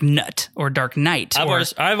or Dark Nut or Dark Knight?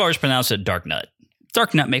 I've always pronounced it Dark Nut.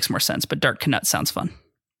 Dark Nut makes more sense, but Dark Knut sounds fun.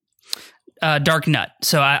 Dark Nut.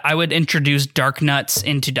 So I would introduce Dark Nuts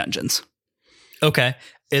into dungeons. Okay.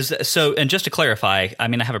 And just to clarify, I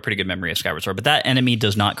mean, I have a pretty good memory of Skyward Sword, but that enemy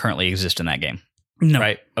does not currently exist in that game. No.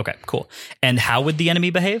 Right? Okay, cool. And how would the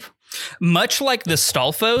enemy behave? Much like the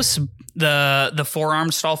Stalfos, the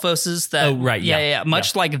four-armed Stalfoses. Yeah.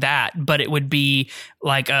 Much like that, but it would be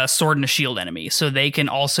like a sword and a shield enemy. So they can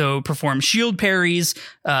also perform shield parries,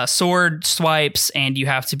 sword swipes, and you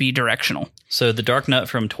have to be directional. So the Dark Nut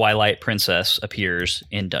from Twilight Princess appears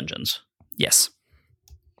in dungeons. Yes.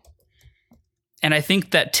 And I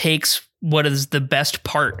think that takes what is the best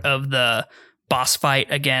part of the boss fight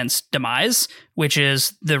against Demise, which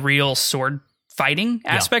is the real sword fighting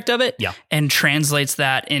aspect of it, and translates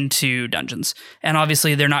that into dungeons. And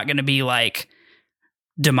obviously they're not going to be like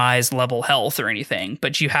Demise level health or anything,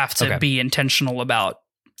 but you have to be intentional about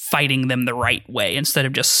fighting them the right way instead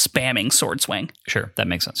of just spamming sword swing. Sure, that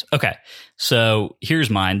makes sense. Okay, so here's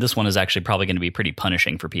mine. This one is actually probably going to be pretty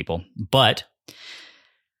punishing for people, but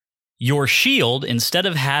your shield, instead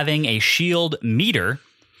of having a shield meter,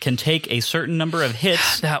 can take a certain number of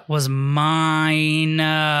hits. That was mine.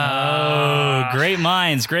 Oh, great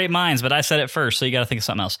minds, but I said it first, so you got to think of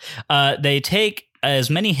something else. They take as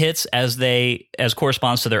many hits as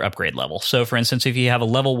corresponds to their upgrade level. So, for instance, if you have a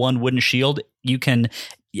level 1 wooden shield, it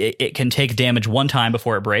can take damage 1 time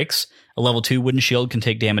before it breaks. A level 2 wooden shield can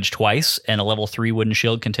take damage twice, and a level 3 wooden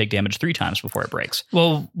shield can take damage 3 times before it breaks.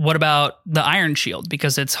 Well, what about the iron shield?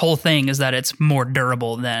 Because its whole thing is that it's more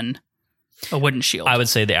durable than a wooden shield. I would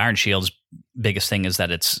say the iron shield's biggest thing is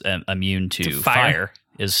that it's immune to fire.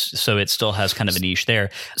 So it still has kind of a niche there.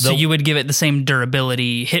 So you would give it the same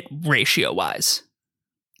durability hit ratio wise?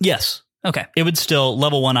 Yes. Okay. It would still,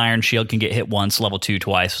 level 1 iron shield can get hit once, level 2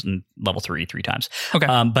 twice, and level 3 times. Okay.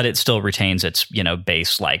 But it still retains its,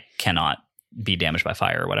 base, like cannot be damaged by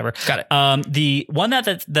fire or whatever. Got it. The one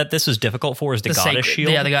that this is difficult for is the goddess sacred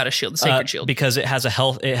shield. Yeah, the goddess shield, the sacred shield. Because it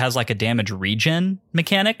has like a damage regen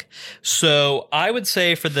mechanic. So I would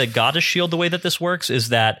say for the goddess shield, the way that this works is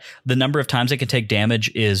that the number of times it can take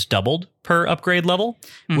damage is doubled per upgrade level,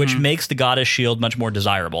 which makes the goddess shield much more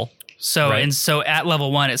desirable. So so at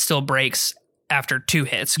level 1, it still breaks after 2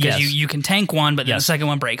 hits because you can tank one, but then the second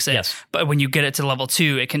one breaks it. Yes. But when you get it to level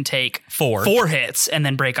 2, it can take 4 hits and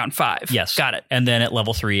then break on 5. Yes. Got it. And then at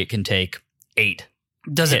level 3, it can take 8.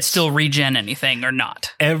 Does it still regen anything or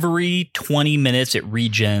not? Every 20 minutes, it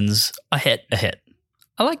regens a hit.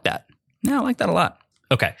 I like that. Yeah, I like that a lot.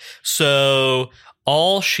 Okay. So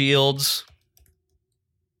all shields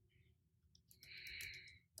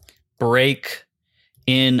break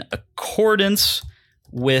in accordance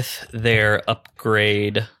with their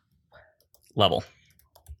upgrade level.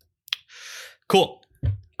 Cool.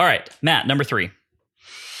 All right, Matt, number 3.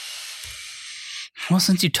 Well,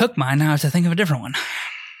 since you took mine, now I have to think of a different one.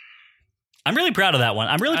 I'm really proud of that one.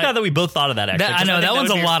 I'm really proud that we both thought of that, actually. I know, that one's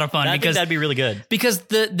a lot of fun. I think that'd be really good. Because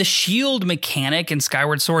the shield mechanic in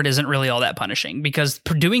Skyward Sword isn't really all that punishing, because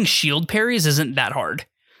doing shield parries isn't that hard.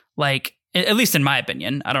 Like, at least in my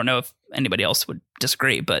opinion. I don't know if anybody else would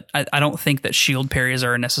disagree, but I don't think that shield parries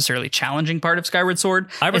are a necessarily challenging part of Skyward Sword.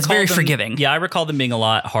 It's very forgiving. Yeah, I recall them being a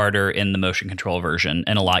lot harder in the motion control version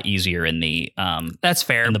and a lot easier in the that's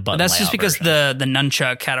fair. In the button that's just because version. the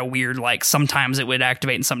nunchuck had a weird, like, sometimes it would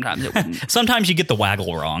activate and sometimes it wouldn't. Sometimes you get the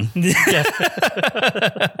waggle wrong.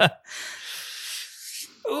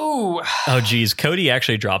 Ooh. Oh, geez. Cody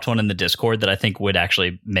actually dropped one in the Discord that I think would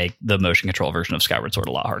actually make the motion control version of Skyward Sword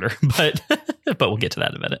a lot harder. But we'll get to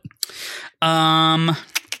that in a minute.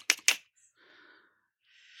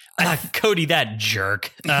 Cody, that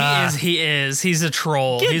jerk. He is. He's a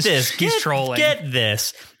troll. He's trolling. Get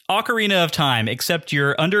this. Ocarina of Time, except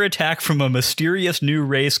you're under attack from a mysterious new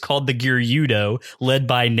race called the Gyrudo, led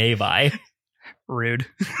by Navi. Rude.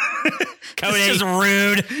 Cody. This is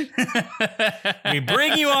rude. We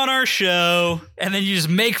bring you on our show, and then you just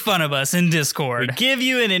make fun of us in Discord. We give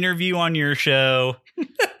you an interview on your show.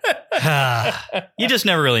 You just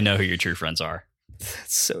never really know who your true friends are.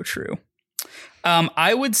 That's so true.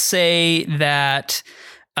 I would say that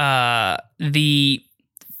the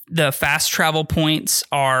fast travel points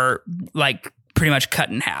are like pretty much cut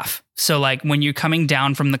in half. So like when you're coming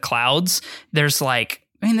down from the clouds, there's like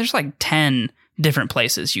 10 different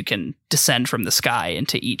places you can descend from the sky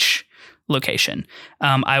into each location.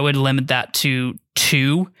 I would limit that to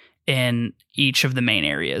 2 in each of the main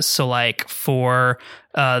areas. So like for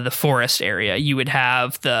the forest area, you would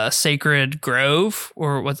have the Sacred Grove,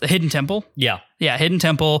 or what's the Hidden Temple? Yeah, Hidden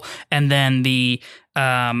Temple, and then the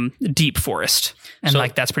Deep Forest. And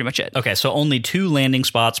that's pretty much it. Okay, so only 2 landing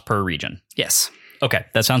spots per region. Yes. Okay,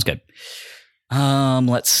 that sounds good.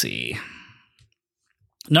 Let's see.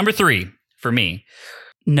 Number 3 for me.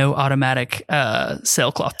 No automatic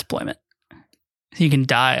sailcloth deployment. You can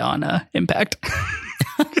die on impact.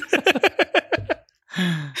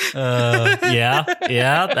 Yeah,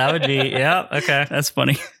 that would be, okay. That's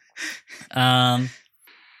funny.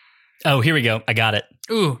 Oh, here we go. I got it.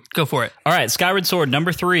 Ooh, go for it. All right, Skyward Sword,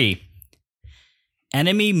 number 3.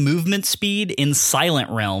 Enemy movement speed in Silent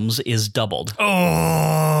Realms is doubled.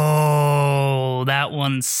 Oh, that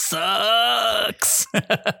one sucks.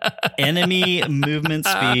 Enemy movement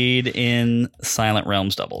speed in Silent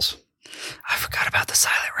Realms doubles. I forgot about the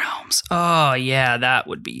Silent Realms. Oh, yeah, that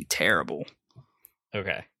would be terrible.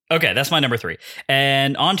 Okay. Okay, that's my number 3.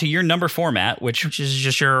 And on to your number 4, Matt, which is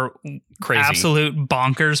just your crazy, absolute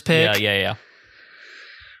bonkers pick. Yeah.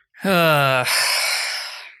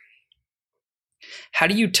 How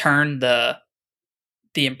do you turn the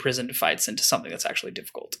imprisoned fights into something that's actually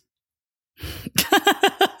difficult?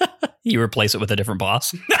 You replace it with a different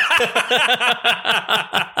boss.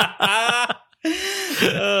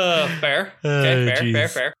 Fair. Okay,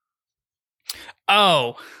 fair.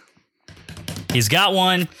 Oh. He's got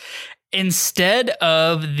one. Instead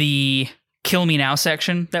of the Kill Me Now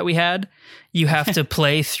section that we had, you have to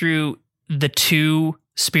play through the 2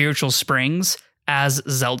 spiritual springs as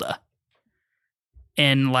Zelda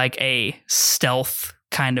in like a stealth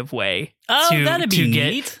kind of way. Oh, that'd be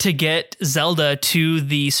neat. To get Zelda to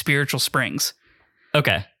the spiritual springs.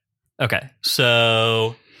 Okay.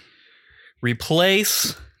 So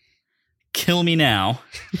replace Kill Me Now,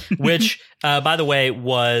 which, by the way,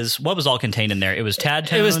 was what was all contained in there? It was Tad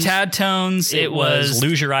Tones. It was Tad Tones. It was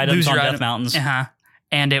Lose Your Items on Death Mountains.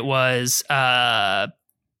 And it was the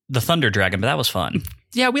Thunder Dragon, but that was fun.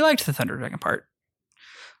 Yeah, we liked the Thunder Dragon part.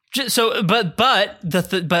 So, but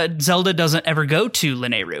Zelda doesn't ever go to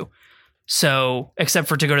Lineru. So, except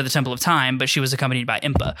for to go to the Temple of Time, but she was accompanied by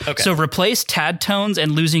Impa. Okay. So replace Tad Tones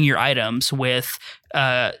and Losing Your Items with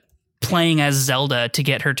playing as Zelda to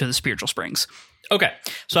get her to the spiritual springs. Okay.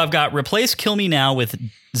 So I've got replace Kill Me Now with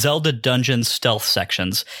Zelda Dungeon stealth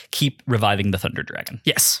sections. Keep reviving the Thunder Dragon.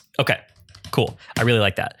 Yes. Okay. Cool. I really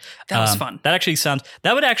like that. That was fun. That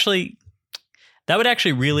would actually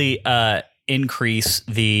really increase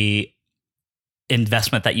the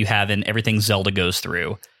investment that you have in everything Zelda goes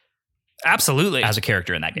through. Absolutely. As a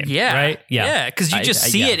character in that game. Yeah. Right? Yeah. Because you just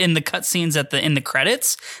see it in the cutscenes in the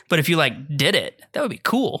credits. But if you did it, that would be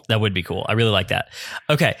cool. That would be cool. I really like that.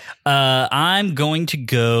 Okay. I'm going to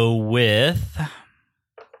go with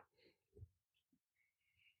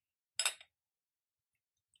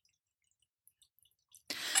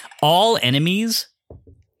all enemies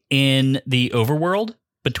in the overworld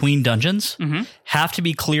between dungeons have to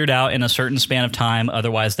be cleared out in a certain span of time.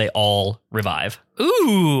 Otherwise, they all revive.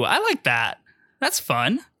 Ooh, I like that. That's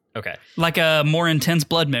fun. Okay. Like a more intense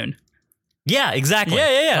Blood Moon. Yeah, exactly.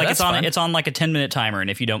 Yeah. Like that's it's on like a 10-minute timer,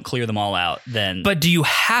 and if you don't clear them all out, then... But do you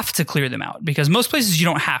have to clear them out? Because most places you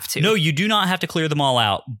don't have to. No, you do not have to clear them all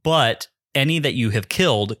out, but any that you have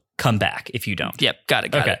killed come back if you don't. Yep, got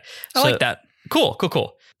it. Okay. I like that. Cool.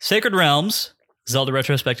 Sacred Realms, Zelda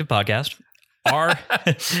Retrospective Podcast. Our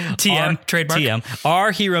trademark.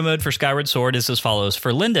 Our hero mode for Skyward Sword is as follows.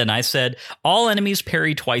 For Linden, I said all enemies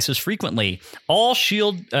parry twice as frequently. All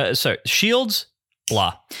shields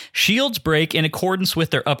break in accordance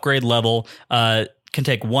with their upgrade level. Can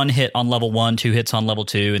take 1 hit on level 1, 2 hits on level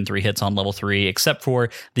 2, and 3 hits on level 3, except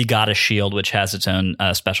for the Goddess Shield, which has its own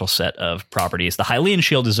special set of properties. The Hylian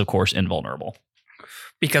Shield is, of course, invulnerable.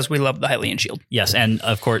 Because we love the Hylian Shield. Yes, and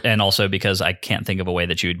of course, and also because I can't think of a way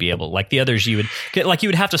that you would be able, like the others, you would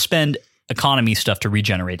have to spend economy stuff to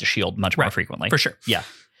regenerate the shield much more frequently. For sure. Yeah.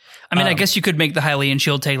 I mean, I guess you could make the Hylian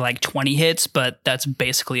Shield take 20 hits, but that's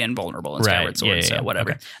basically invulnerable in Skyward Sword, so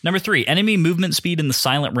whatever. Okay. Number 3, enemy movement speed in the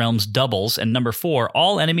Silent Realms doubles. And number 4,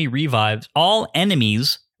 all enemies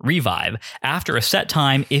revive after a set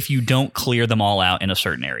time if you don't clear them all out in a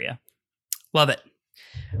certain area. Love it.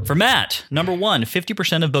 For Matt, number 1,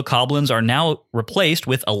 50% of bokoblins are now replaced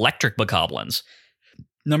with electric bokoblins.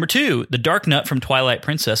 Number 2, the Dark Nut from Twilight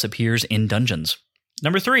Princess appears in dungeons.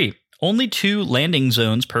 Number 3, only 2 landing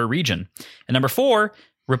zones per region. And number 4,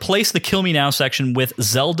 replace the Kill Me Now section with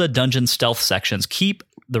Zelda Dungeon Stealth sections. Keep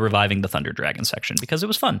the Reviving the Thunder Dragon section because it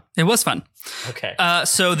was fun. It was fun. Okay.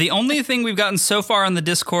 So the only thing we've gotten so far on the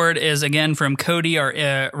Discord is, again, from Cody,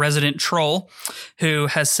 our resident troll, who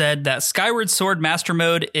has said that Skyward Sword Master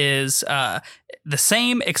Mode is the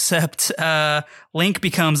same, except Link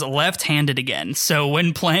becomes left-handed again. So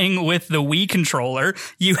when playing with the Wii controller,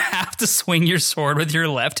 you have to swing your sword with your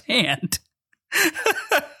left hand.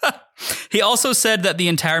 He also said that the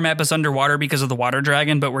entire map is underwater because of the water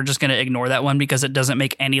dragon, but we're just going to ignore that one because it doesn't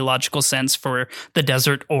make any logical sense for the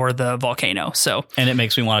desert or the volcano. So, and it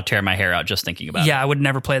makes me want to tear my hair out just thinking about it. Yeah, I would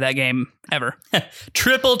never play that game ever.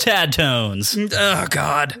 Triple Tad Tones. Oh,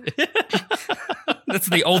 God. That's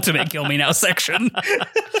the ultimate Kill Me Now section.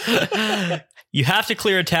 You have to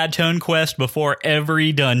clear a Tad Tone quest before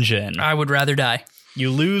every dungeon. I would rather die. You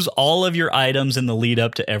lose all of your items in the lead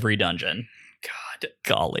up to every dungeon.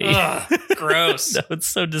 Golly. Ugh, gross. No, it's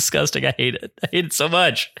so disgusting. I hate it. I hate it so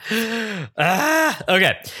much.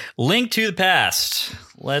 Okay. Link to the Past.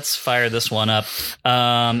 Let's fire this one up.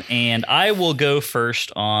 And I will go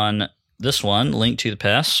first on this one. Link to the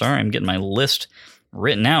Past. Sorry, I'm getting my list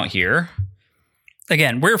written out here.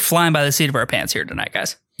 Again, we're flying by the seat of our pants here tonight,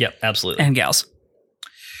 guys Yep, absolutely. and gals.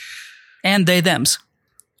 And they, thems.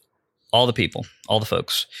 All the people, all the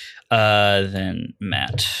folks. Then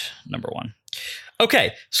Matt, number 1.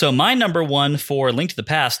 Okay, so my number 1 for Link to the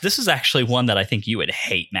Past, this is actually one that I think you would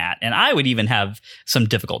hate, Matt, and I would even have some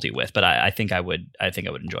difficulty with, but I think I would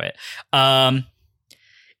enjoy it.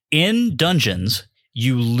 In dungeons,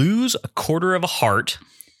 you lose a quarter of a heart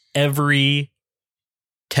every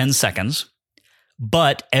 10 seconds,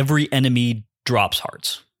 but every enemy drops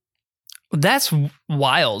hearts. That's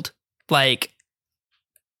wild. Like,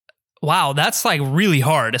 wow, that's like really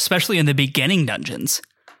hard, especially in the beginning dungeons.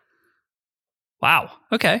 Wow.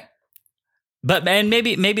 Okay. But and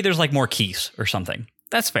maybe there's like more keys or something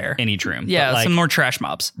That's fair. in each room. Yeah, But, like, some more trash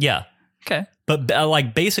mobs. yeah. Okay. But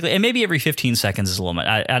like basically, and maybe every 15 seconds is a little bit.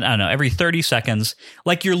 I don't know. Every 30 seconds,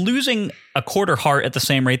 like you're losing a quarter heart at the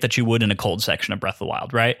same rate that you would in a cold section of Breath of the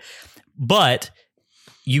Wild, right? But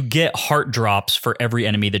you get heart drops for every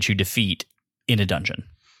enemy that you defeat in a dungeon.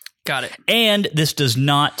 Got it. And this does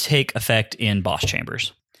not take effect in boss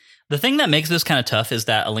chambers. The thing that makes this kind of tough is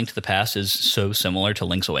that A Link to the Past is so similar to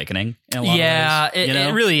Link's Awakening in a lot of ways.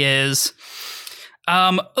 It really is.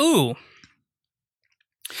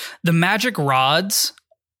 The magic rods,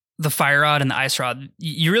 the fire rod and the ice rod,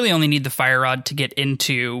 you really only need the fire rod to get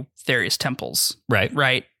into various temples. Right.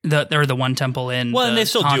 Right? They're the one temple in Well, and they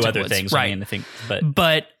still do Haunted other Woods. things. Right. I mean, I think,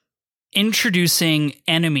 But introducing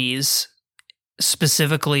enemies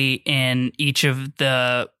specifically in each of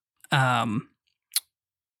the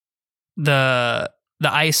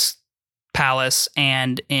ice palace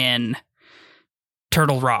and in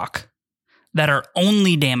Turtle Rock that are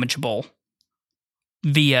only damageable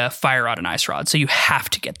via fire rod and ice rod. So you have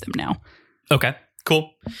to get them now. okay,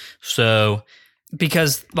 cool. So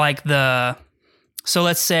Because so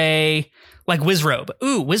let's say like Wizrobe.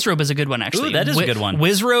 Ooh, Wizrobe is a good one actually. Ooh, that is a good one.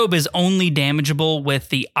 Wizrobe is only damageable with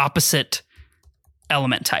the opposite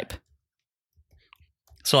element type.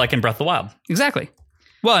 So like in Breath of the Wild. Exactly.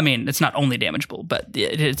 Well, I mean, it's not only damageable, but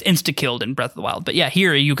it's insta-killed in Breath of the Wild. But yeah,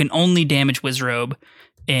 here you can only damage Wizrobe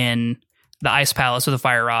in the Ice Palace with a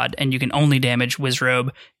Fire Rod, and you can only damage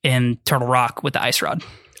Wizrobe in Turtle Rock with the Ice Rod.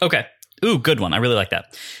 Okay. Ooh, good one. I really like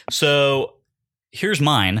that. So here's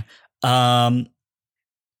mine. Add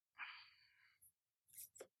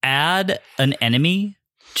an enemy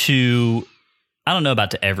to, I don't know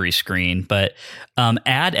about to every screen, but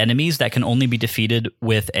add enemies that can only be defeated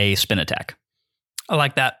with a spin attack. I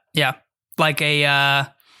like that. Yeah. Like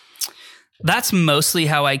that's mostly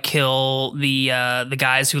how I kill the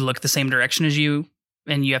guys who look the same direction as you,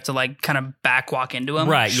 and you have to like kind of back walk into them.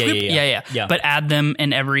 Right. Yeah. But add them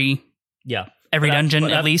in every dungeon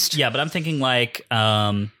at least. Yeah, but I'm thinking like,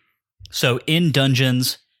 so in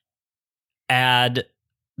dungeons, add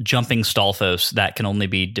jumping Stalfos that can only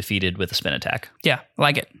be defeated with a spin attack. Yeah, I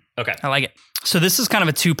like it. Okay. I like it. So this is kind of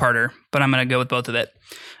a two-parter, but I'm going to go with both of it.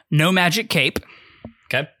 No magic cape.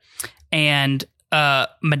 Okay. And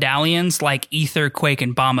medallions like Ether, Quake,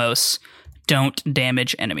 and Bombos don't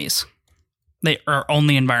damage enemies. They are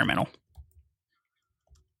only environmental.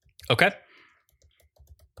 Okay.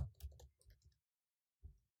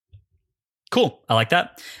 Cool. I like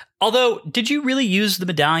that. Although, did you really use the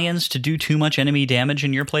medallions to do too much enemy damage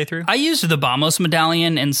in your playthrough? I used the Bombos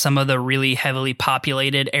medallion in some of the really heavily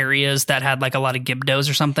populated areas that had like a lot of Gibdos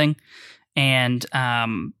or something. And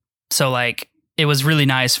so like it was really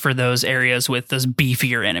nice for those areas with those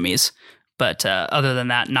beefier enemies. But other than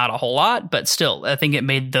that, not a whole lot. But still, I think it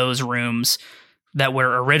made those rooms that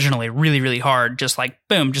were originally really, really hard, just like,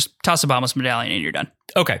 boom, just toss a Bombos medallion and you're done.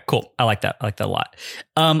 Okay, cool. I like that. I like that a lot.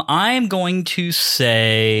 I'm going to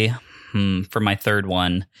say, for my third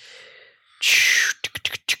one.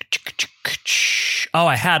 Oh,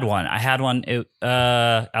 I had one. I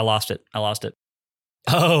lost it.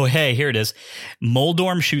 Oh, hey, here it is.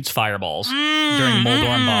 Moldorm shoots fireballs during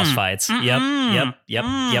Moldorm boss fights. Yep.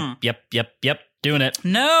 Doing it.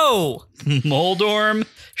 No. Moldorm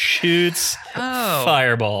shoots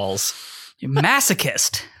fireballs. You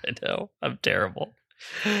masochist. I know. I'm terrible.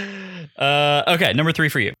 Okay, number 3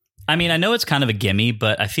 for you. I mean, I know it's kind of a gimme,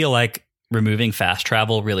 but I feel like removing fast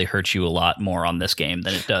travel really hurts you a lot more on this game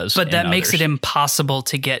than it does. But that makes it impossible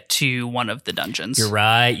to get to one of the dungeons. You're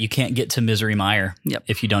right. You can't get to Misery Mire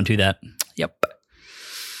if you don't do that. Yep.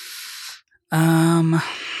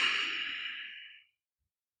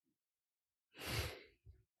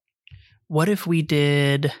 What if we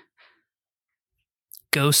did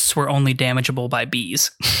ghosts were only damageable by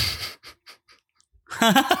bees?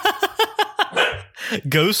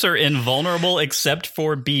 Ghosts are invulnerable except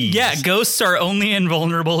for bees. Yeah, ghosts are only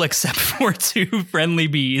invulnerable except for 2 friendly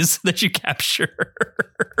bees that you capture.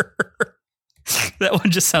 That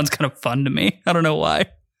one just sounds kind of fun to me. I don't know why.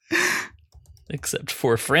 Except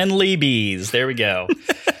for friendly bees. There we go.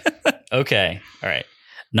 Okay. All right.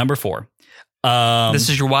 Number 4. This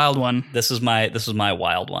is your wild one. This is my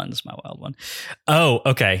wild one. Oh,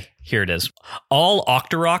 okay. Here it is. All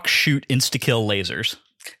Octorok shoot insta-kill lasers.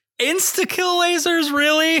 Insta-kill lasers,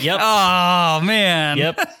 really? Yep. Oh, man.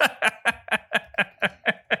 Yep.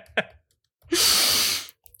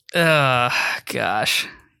 Gosh.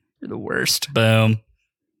 You're the worst. Boom.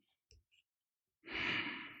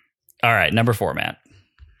 All right, number 4, Matt.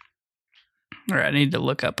 All right, I need to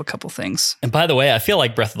look up a couple things. And by the way, I feel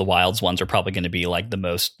like Breath of the Wild's ones are probably going to be like the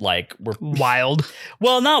most like wild.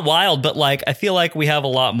 Well, not wild, but like I feel like we have a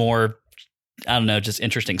lot more, I don't know, just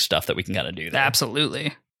interesting stuff that we can kind of do there.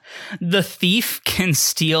 Absolutely. The thief can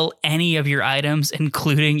steal any of your items,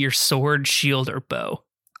 including your sword, shield, or bow.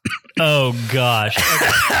 Oh, gosh.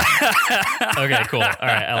 Okay, cool. All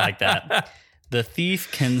right, I like that. The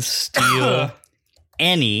thief can steal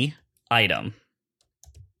any item.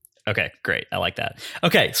 Okay, great. I like that.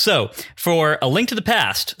 Okay, so for A Link to the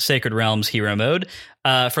Past, Sacred Realms Hero Mode,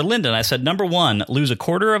 for Lyndon, I said, number 1, lose a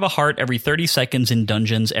quarter of a heart every 30 seconds in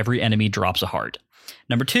dungeons. Every enemy drops a heart.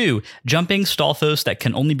 Number 2, jumping Stalfos that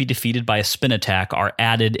can only be defeated by a spin attack are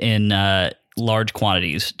added in large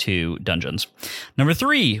quantities to dungeons. Number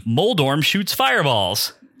 3, Moldorm shoots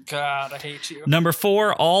fireballs. God, I hate you. Number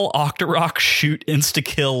 4, all Octorok shoot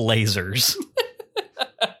insta-kill lasers.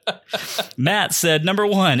 Matt said, number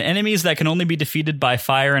 1, enemies that can only be defeated by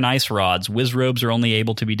fire and ice rods. Wizrobes are only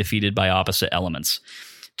able to be defeated by opposite elements.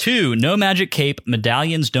 2, no magic cape.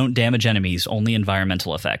 Medallions don't damage enemies, only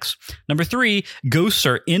environmental effects. Number 3, ghosts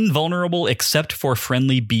are invulnerable except for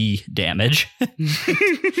friendly bee damage.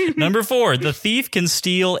 Number 4, the thief can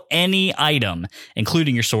steal any item,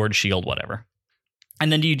 including your sword, shield, whatever.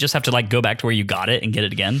 And then do you just have to like go back to where you got it and get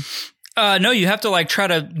it again? No, you have to like try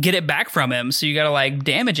to get it back from him. So you got to like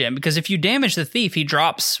damage him, because if you damage the thief, he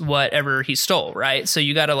drops whatever he stole, right? So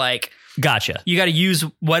you got to like, gotcha. You got to use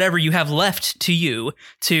whatever you have left to you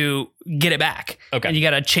to get it back. Okay. And you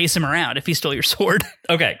got to chase him around if he stole your sword.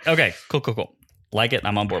 Okay. Cool. Like it.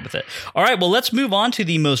 I'm on board with it. All right. Well, let's move on to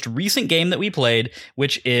the most recent game that we played,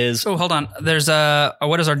 which is... Oh, hold on. There's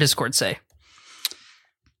what does our Discord say?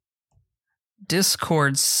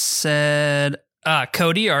 Discord said...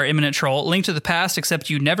 Cody, our imminent troll, Link to the Past, except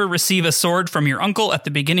you never receive a sword from your uncle at the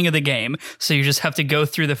beginning of the game, so you just have to go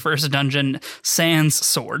through the first dungeon sans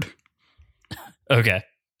sword. Okay.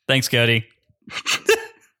 Thanks, Cody.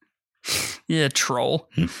 Yeah, troll.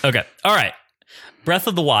 Okay. All right. Breath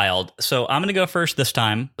of the Wild. So I'm going to go first this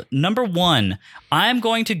time. Number 1, I'm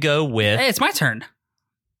going to go with... Hey, it's my turn.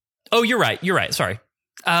 Oh, you're right. Sorry.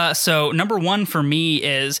 So number 1 for me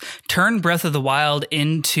is turn Breath of the Wild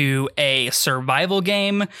into a survival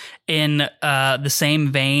game in the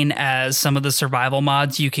same vein as some of the survival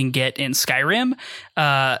mods you can get in Skyrim.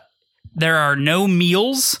 There are no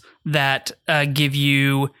meals that give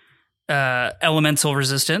you elemental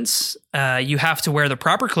resistance. You have to wear the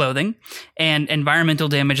proper clothing, and environmental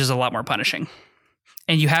damage is a lot more punishing.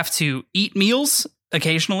 And you have to eat meals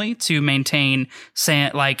occasionally to maintain,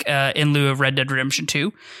 in lieu of Red Dead Redemption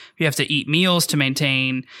 2. You have to eat meals to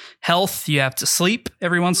maintain health. You have to sleep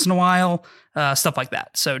every once in a while, stuff like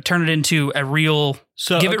that. So turn it into a real,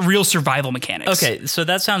 give it real survival mechanics. Okay, so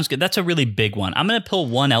that sounds good. That's a really big one. I'm going to pull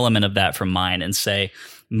one element of that from mine and say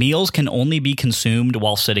meals can only be consumed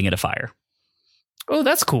while sitting at a fire. Oh,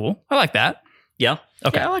 that's cool. I like that. Yeah?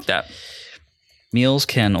 Okay. Yeah, I like that. Meals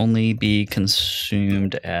can only be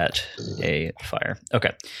consumed at a fire.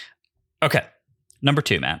 Okay. Number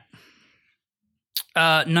 2, Matt.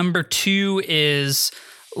 Number 2 is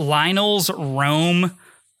Lynels roam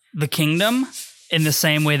the kingdom in the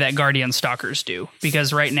same way that Guardian Stalkers do.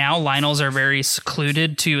 Because right now, Lynels are very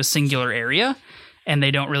secluded to a singular area, and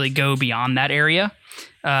they don't really go beyond that area.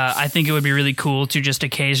 I think it would be really cool to just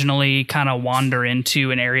occasionally kind of wander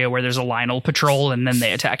into an area where there's a Lynel patrol, and then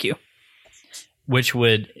they attack you. Which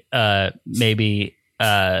would maybe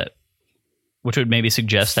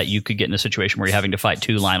suggest that you could get in a situation where you're having to fight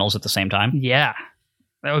 2 Lynels at the same time. Yeah,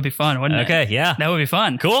 that would be fun, wouldn't it? Okay, yeah, that would be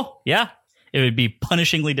fun. Cool. Yeah, it would be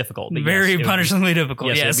punishingly difficult. Very punishingly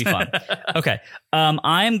difficult. Yes, it would be fun. Okay,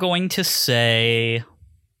 I am going to say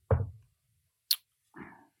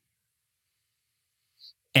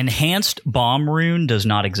enhanced bomb rune does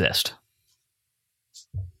not exist.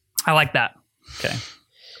 I like that. Okay.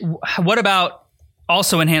 What about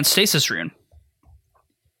also enhanced stasis rune?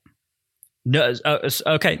 No.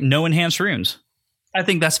 Okay. No enhanced runes. I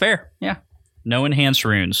think that's fair. Yeah. No enhanced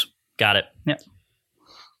runes. Got it. Yeah.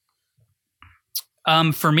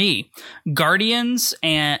 For me, guardians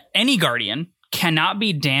and any guardian cannot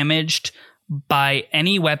be damaged by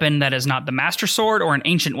any weapon that is not the Master Sword or an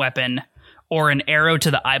ancient weapon or an arrow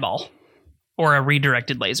to the eyeball or a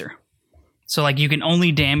redirected laser. So like you can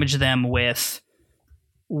only damage them with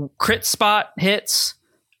crit spot hits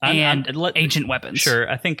and ancient weapons. Sure.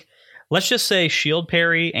 I think let's just say shield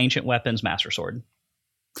parry, ancient weapons, Master Sword.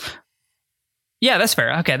 Yeah, that's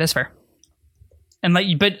fair. Okay, that's fair. And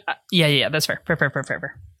like, but yeah, that's fair.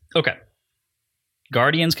 Fair. Okay.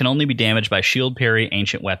 Guardians can only be damaged by shield parry,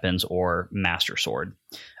 ancient weapons, or Master Sword.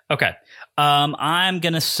 Okay. I'm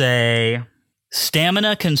going to say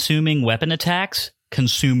stamina consuming weapon attacks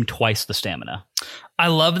consume twice the stamina. I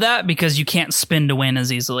love that because you can't spin to win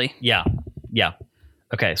as easily. Yeah.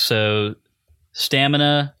 Okay, so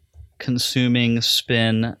stamina consuming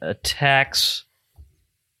spin attacks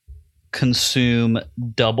consume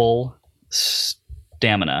double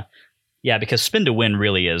stamina. Yeah, because spin to win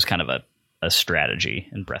really is kind of a strategy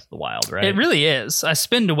in Breath of the Wild, right? It really is. I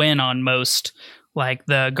spin to win on most, like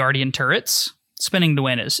the Guardian turrets. Spinning to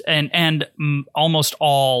win is, and almost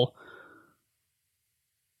all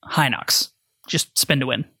Hinox. Just spin to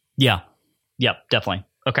win. Yeah. Yep, definitely.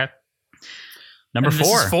 Okay. Number 4.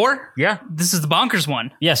 This is 4? Yeah. This is the bonkers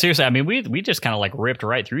one. Yeah, seriously. I mean, we just kind of like ripped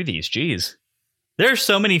right through these. Jeez. There's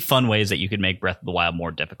so many fun ways that you could make Breath of the Wild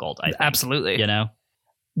more difficult, I think. Absolutely. You know?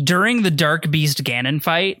 During the Dark Beast Ganon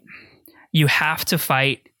fight, you have to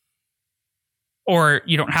fight, or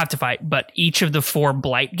you don't have to fight, but each of the 4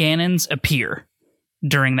 Blight Ganons appear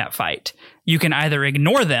during that fight. You can either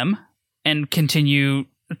ignore them and continue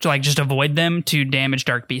to like just avoid them to damage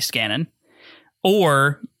Dark Beast Ganon,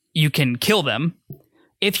 or you can kill them.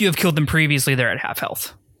 If you have killed them previously, they're at half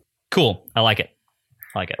health. Cool. I like it.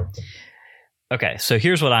 Okay, so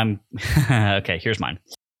here's what I'm... okay, here's mine.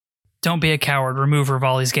 Don't be a coward. Remove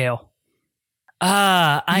Rivali's Gale. So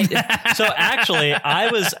actually, I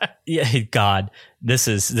was... Yeah, God,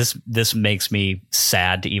 this makes me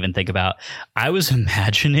sad to even think about. I was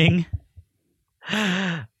imagining...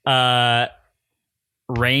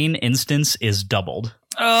 Rain instance is doubled.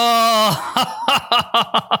 Oh!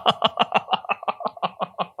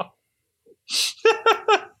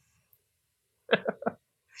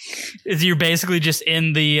 You're basically just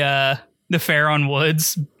in the Faron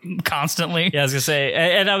Woods constantly. Yeah, I was gonna say,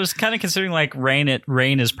 and I was kind of considering like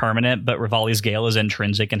rain is permanent, but Rivali's Gale is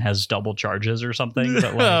intrinsic and has double charges or something.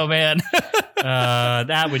 But like, oh man,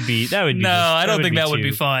 that would be. No, I don't think that would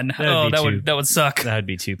be fun. That would suck. That would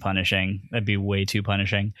be too punishing. That'd be way too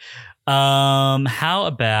punishing. How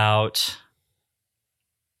about?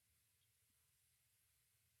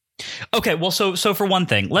 Okay, well, so for one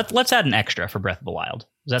thing, let's add an extra for Breath of the Wild.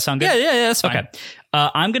 Does that sound good? Yeah, that's fine. Okay,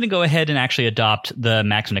 I'm going to go ahead and actually adopt the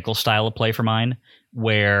Max Nichols style of play for mine,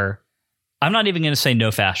 where I'm not even going to say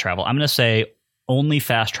no fast travel. I'm going to say only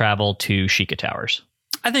fast travel to Sheikah Towers.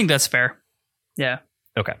 I think that's fair. Yeah.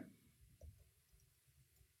 Okay.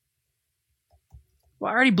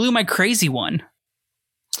 Well, I already blew my crazy one.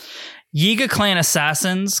 Yiga Clan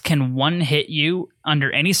assassins can one-hit you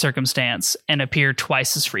under any circumstance and appear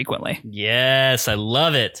twice as frequently. Yes, I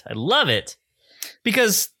love it.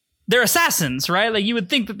 Because they're assassins, right? Like you would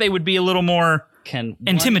think that they would be a little more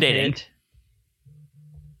intimidating.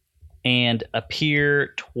 And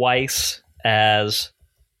appear twice as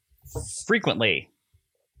frequently.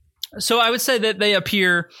 So I would say that they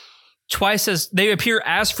appear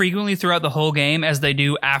as frequently throughout the whole game as they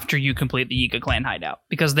do after you complete the Yiga Clan hideout,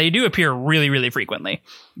 because they do appear really, really frequently.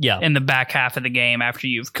 Yeah, in the back half of the game after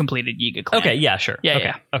you've completed Yiga Clan. Okay, yeah, sure.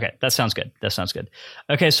 Okay, that sounds good.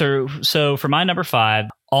 Okay, so for my number 5,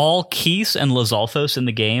 all Keese and Lizalfos in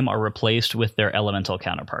the game are replaced with their elemental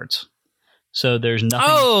counterparts. So there's nothing.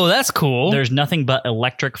 Oh, that's cool. There's nothing but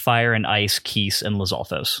electric, fire, and ice Keese and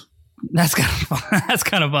Lizalfos. That's kind of fun. That's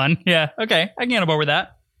kind of fun. Yeah. Okay, I can get on board with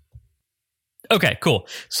that. Okay, cool.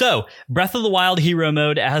 So, Breath of the Wild hero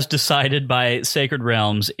mode, as decided by Sacred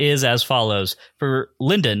Realms, is as follows. For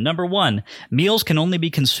Linden, number 1, meals can only be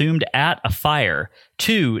consumed at a fire.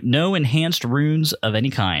 2, no enhanced runes of any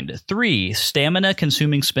kind. 3, stamina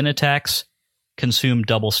consuming spin attacks consume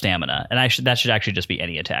double stamina. And that should actually just be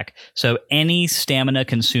any attack. So, any stamina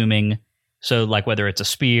consuming, so like whether it's a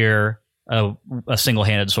spear, a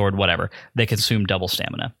single-handed sword, whatever, they consume double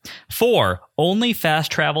stamina. 4, only fast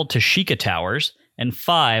travel to Sheikah Towers. And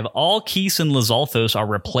 5, all Keese and Lizalfos are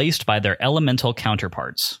replaced by their elemental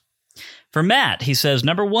counterparts. For Matt, he says,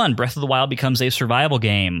 number 1, Breath of the Wild becomes a survival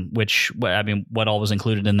game, which, I mean, what all was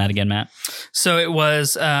included in that again, Matt? So it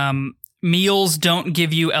was meals don't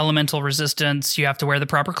give you elemental resistance. You have to wear the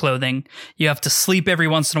proper clothing. You have to sleep every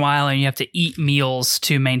once in a while, and you have to eat meals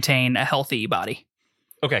to maintain a healthy body.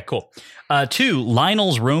 Okay, cool. 2,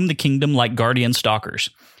 Lionels roam the kingdom like guardian stalkers.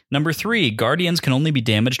 Number 3, guardians can only be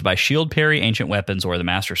damaged by shield parry, ancient weapons, or the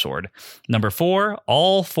master sword. Number 4,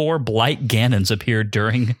 all 4 Blight Ganons appear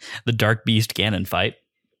during the Dark Beast Ganon fight.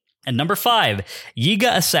 And number 5,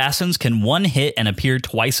 Yiga assassins can one hit and appear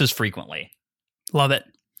twice as frequently. Love it.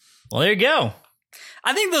 Well, there you go.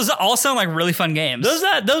 I think those all sound like really fun games.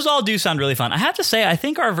 Those all do sound really fun. I have to say, I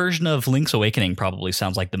think our version of Link's Awakening probably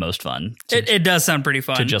sounds like the most fun. It does sound pretty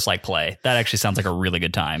fun to just like play. That actually sounds like a really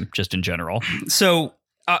good time, just in general. So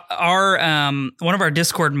our one of our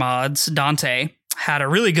Discord mods, Dante, had a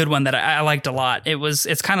really good one that I liked a lot.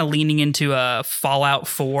 It's kind of leaning into a Fallout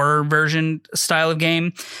 4 version style of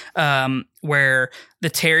game, where the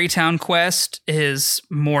Tarrytown quest is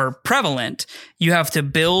more prevalent. You have to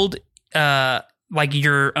build like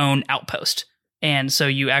your own outpost. And so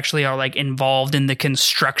you actually are like involved in the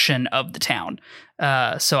construction of the town.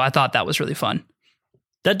 So I thought that was really fun.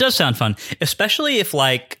 That does sound fun, especially if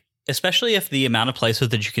the amount of places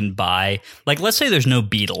that you can buy, like let's say there's no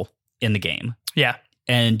beetle in the game. Yeah.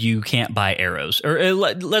 And you can't buy arrows. Or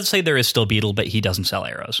let's say there is still beetle, but he doesn't sell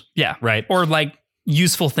arrows. Yeah. Right. Or like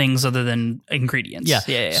useful things other than ingredients.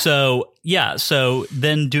 Yeah. So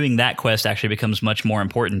then doing that quest actually becomes much more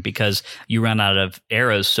important because you run out of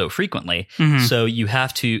arrows so frequently. Mm-hmm. So you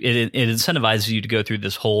have to, it incentivizes you to go through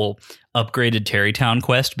this whole upgraded Tarrytown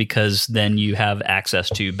quest because then you have access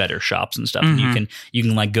to better shops and stuff. Mm-hmm. And you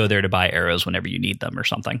can like go there to buy arrows whenever you need them or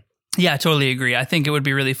something. Yeah, I totally agree. I think it would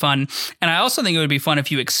be really fun. And I also think it would be fun if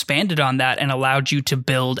you expanded on that and allowed you to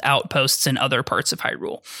build outposts in other parts of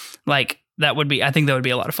Hyrule. Like I think that would be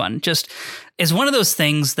a lot of fun. Just is one of those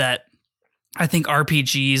things that I think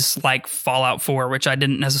RPGs like Fallout 4, which I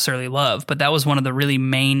didn't necessarily love, but that was one of the really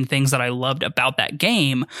main things that I loved about that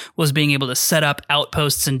game was being able to set up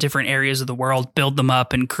outposts in different areas of the world, build them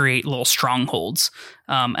up, and create little strongholds.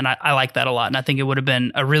 And I like that a lot. And I think it would have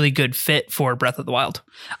been a really good fit for Breath of the Wild.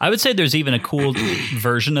 I would say there's even a cool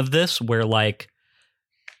version of this where like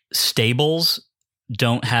stables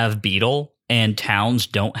don't have beetle and towns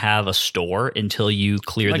don't have a store until you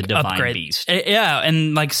clear like the Divine Beast. Yeah,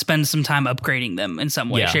 and like spend some time upgrading them in some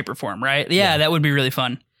way, shape, or form, right? Yeah, that would be really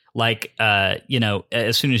fun. Like,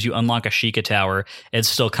 as soon as you unlock a Sheikah Tower, it's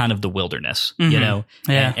still kind of the wilderness, Mm-hmm.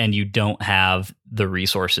 and you don't have the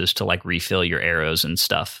resources to like refill your arrows and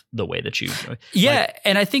stuff the way that you. Yeah,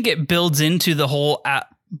 and I think it builds into the whole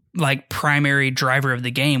like primary driver of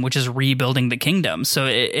the game, which is rebuilding the kingdom. So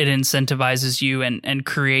it incentivizes you and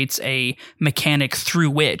creates a mechanic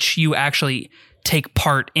through which you actually take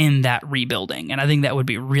part in that rebuilding. And I think that would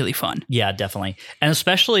be really fun. Yeah, definitely. And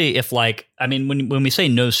especially if like, I mean, when we say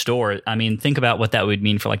no store, I mean, think about what that would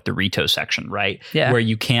mean for like the Rito section, right? Yeah. Where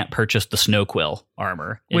you can't purchase the Snowquill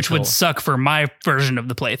armor. Which would suck for my version of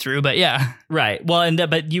the playthrough, but yeah. Right. Well,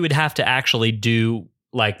 but you would have to actually do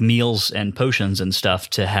like meals and potions and stuff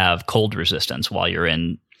to have cold resistance while you're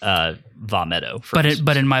in Va Meadow.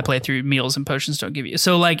 But in my playthrough, meals and potions don't give you.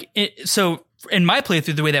 So like, in my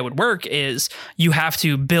playthrough, the way that would work is you have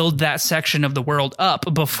to build that section of the world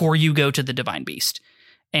up before you go to the Divine Beast.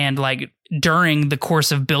 And like during the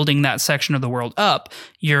course of building that section of the world up,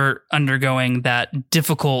 you're undergoing that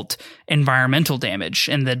difficult environmental damage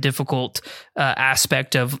and the difficult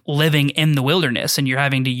aspect of living in the wilderness. And you're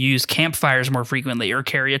having to use campfires more frequently or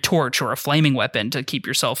carry a torch or a flaming weapon to keep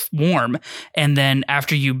yourself warm. And then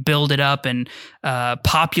after you build it up and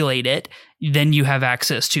populate it, then you have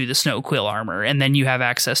access to the Snowquill armor, and then you have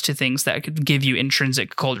access to things that could give you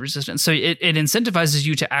intrinsic cold resistance. So it incentivizes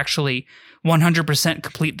you to actually 100%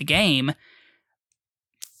 complete the game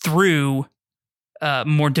through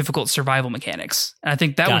more difficult survival mechanics. And I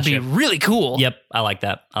think that would be really cool. Yep, I like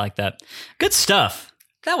that. Good stuff.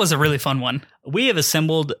 That was a really fun one. We have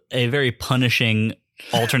assembled a very punishing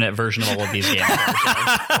alternate version of all of these games.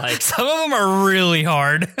 Like some of them are really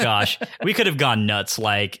hard. Gosh, we could have gone nuts.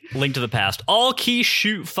 Like Link to the Past, all keys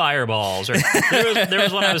shoot fireballs. Or there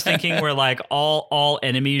was one I was thinking where like all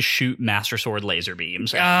enemies shoot Master Sword laser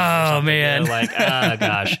beams. Oh man, like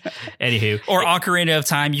gosh. Anywho, or Ocarina of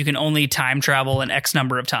Time, you can only time travel an X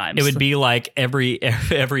number of times. It would be like every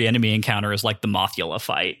enemy encounter is like the Mothula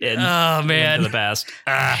fight. In Link to the Past.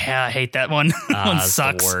 Yeah, I hate that one. That one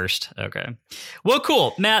sucks. The worst. Okay. Well, cool.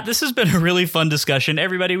 cool. Matt, this has been a really fun discussion.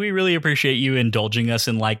 Everybody, we really appreciate you indulging us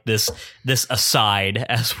in like this aside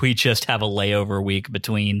as we just have a layover week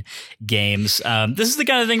between games. This is the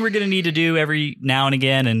kind of thing we're going to need to do every now and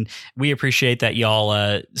again, and we appreciate that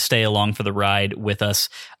y'all stay along for the ride with us.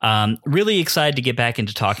 Really excited to get back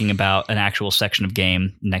into talking about an actual section of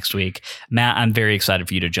game next week. Matt, I'm very excited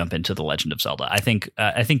for you to jump into The Legend of Zelda. I think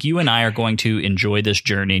you and I are going to enjoy this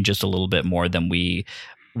journey just a little bit more than we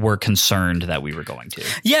were concerned that we were going to.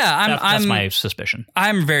 Yeah, that's my suspicion.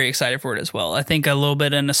 I'm very excited for it as well. I think a little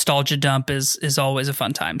bit of nostalgia dump is always a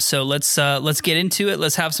fun time. So let's get into it.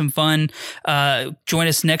 Let's have some fun. Join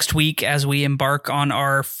us next week as we embark on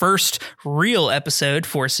our first real episode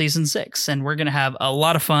for season 6, and we're gonna have a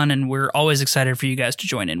lot of fun. And we're always excited for you guys to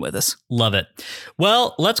join in with us. Love it.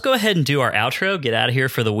 Well, let's go ahead and do our outro. Get out of here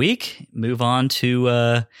for the week. Move on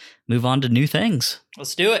to new things.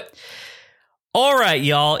 Let's do it. All right,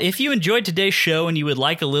 y'all. If you enjoyed today's show and you would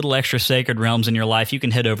like a little extra Sacred Realms in your life, you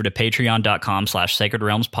can head over to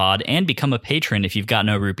patreon.com/sacredrealmspod and become a patron if you've got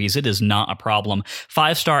no rupees. It is not a problem.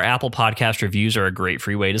 5-star Apple Podcast reviews are a great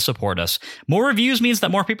free way to support us. More reviews means that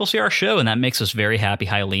more people see our show, and that makes us very happy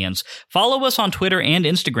Hylians. Follow us on Twitter and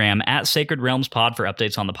Instagram at Sacred Realms Pod for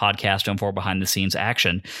updates on the podcast and for behind-the-scenes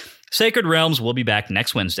action. Sacred Realms will be back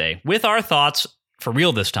next Wednesday with our thoughts, for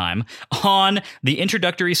real this time, on the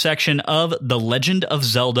introductory section of The Legend of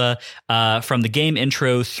Zelda, from the game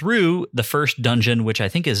intro through the first dungeon, which I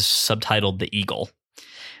think is subtitled The Eagle.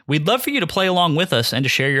 We'd love for you to play along with us and to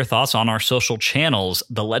share your thoughts on our social channels.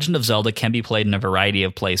 The Legend of Zelda can be played in a variety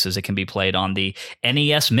of places. It can be played on the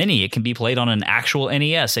NES Mini. It can be played on an actual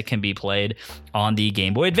NES. It can be played on the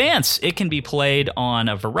Game Boy Advance. It can be played on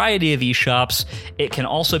a variety of eShops. It can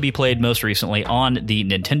also be played most recently on the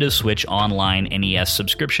Nintendo Switch Online NES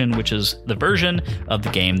subscription, which is the version of the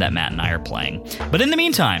game that Matt and I are playing. But in the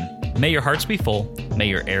meantime, may your hearts be full. May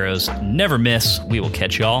your arrows never miss. We will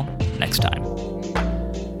catch y'all next time.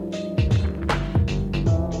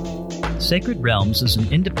 Sacred Realms is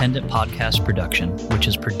an independent podcast production which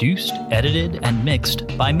is produced, edited, and mixed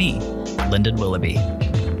by me, Lyndon Willoughby.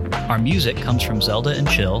 Our music comes from Zelda and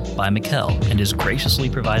Chill by Mikkel and is graciously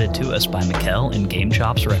provided to us by Mikkel and Game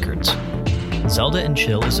Chops Records. Zelda and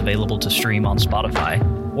Chill is available to stream on Spotify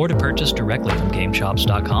or to purchase directly from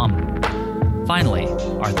GameChops.com. Finally,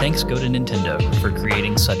 our thanks go to Nintendo for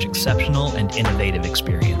creating such exceptional and innovative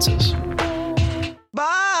experiences.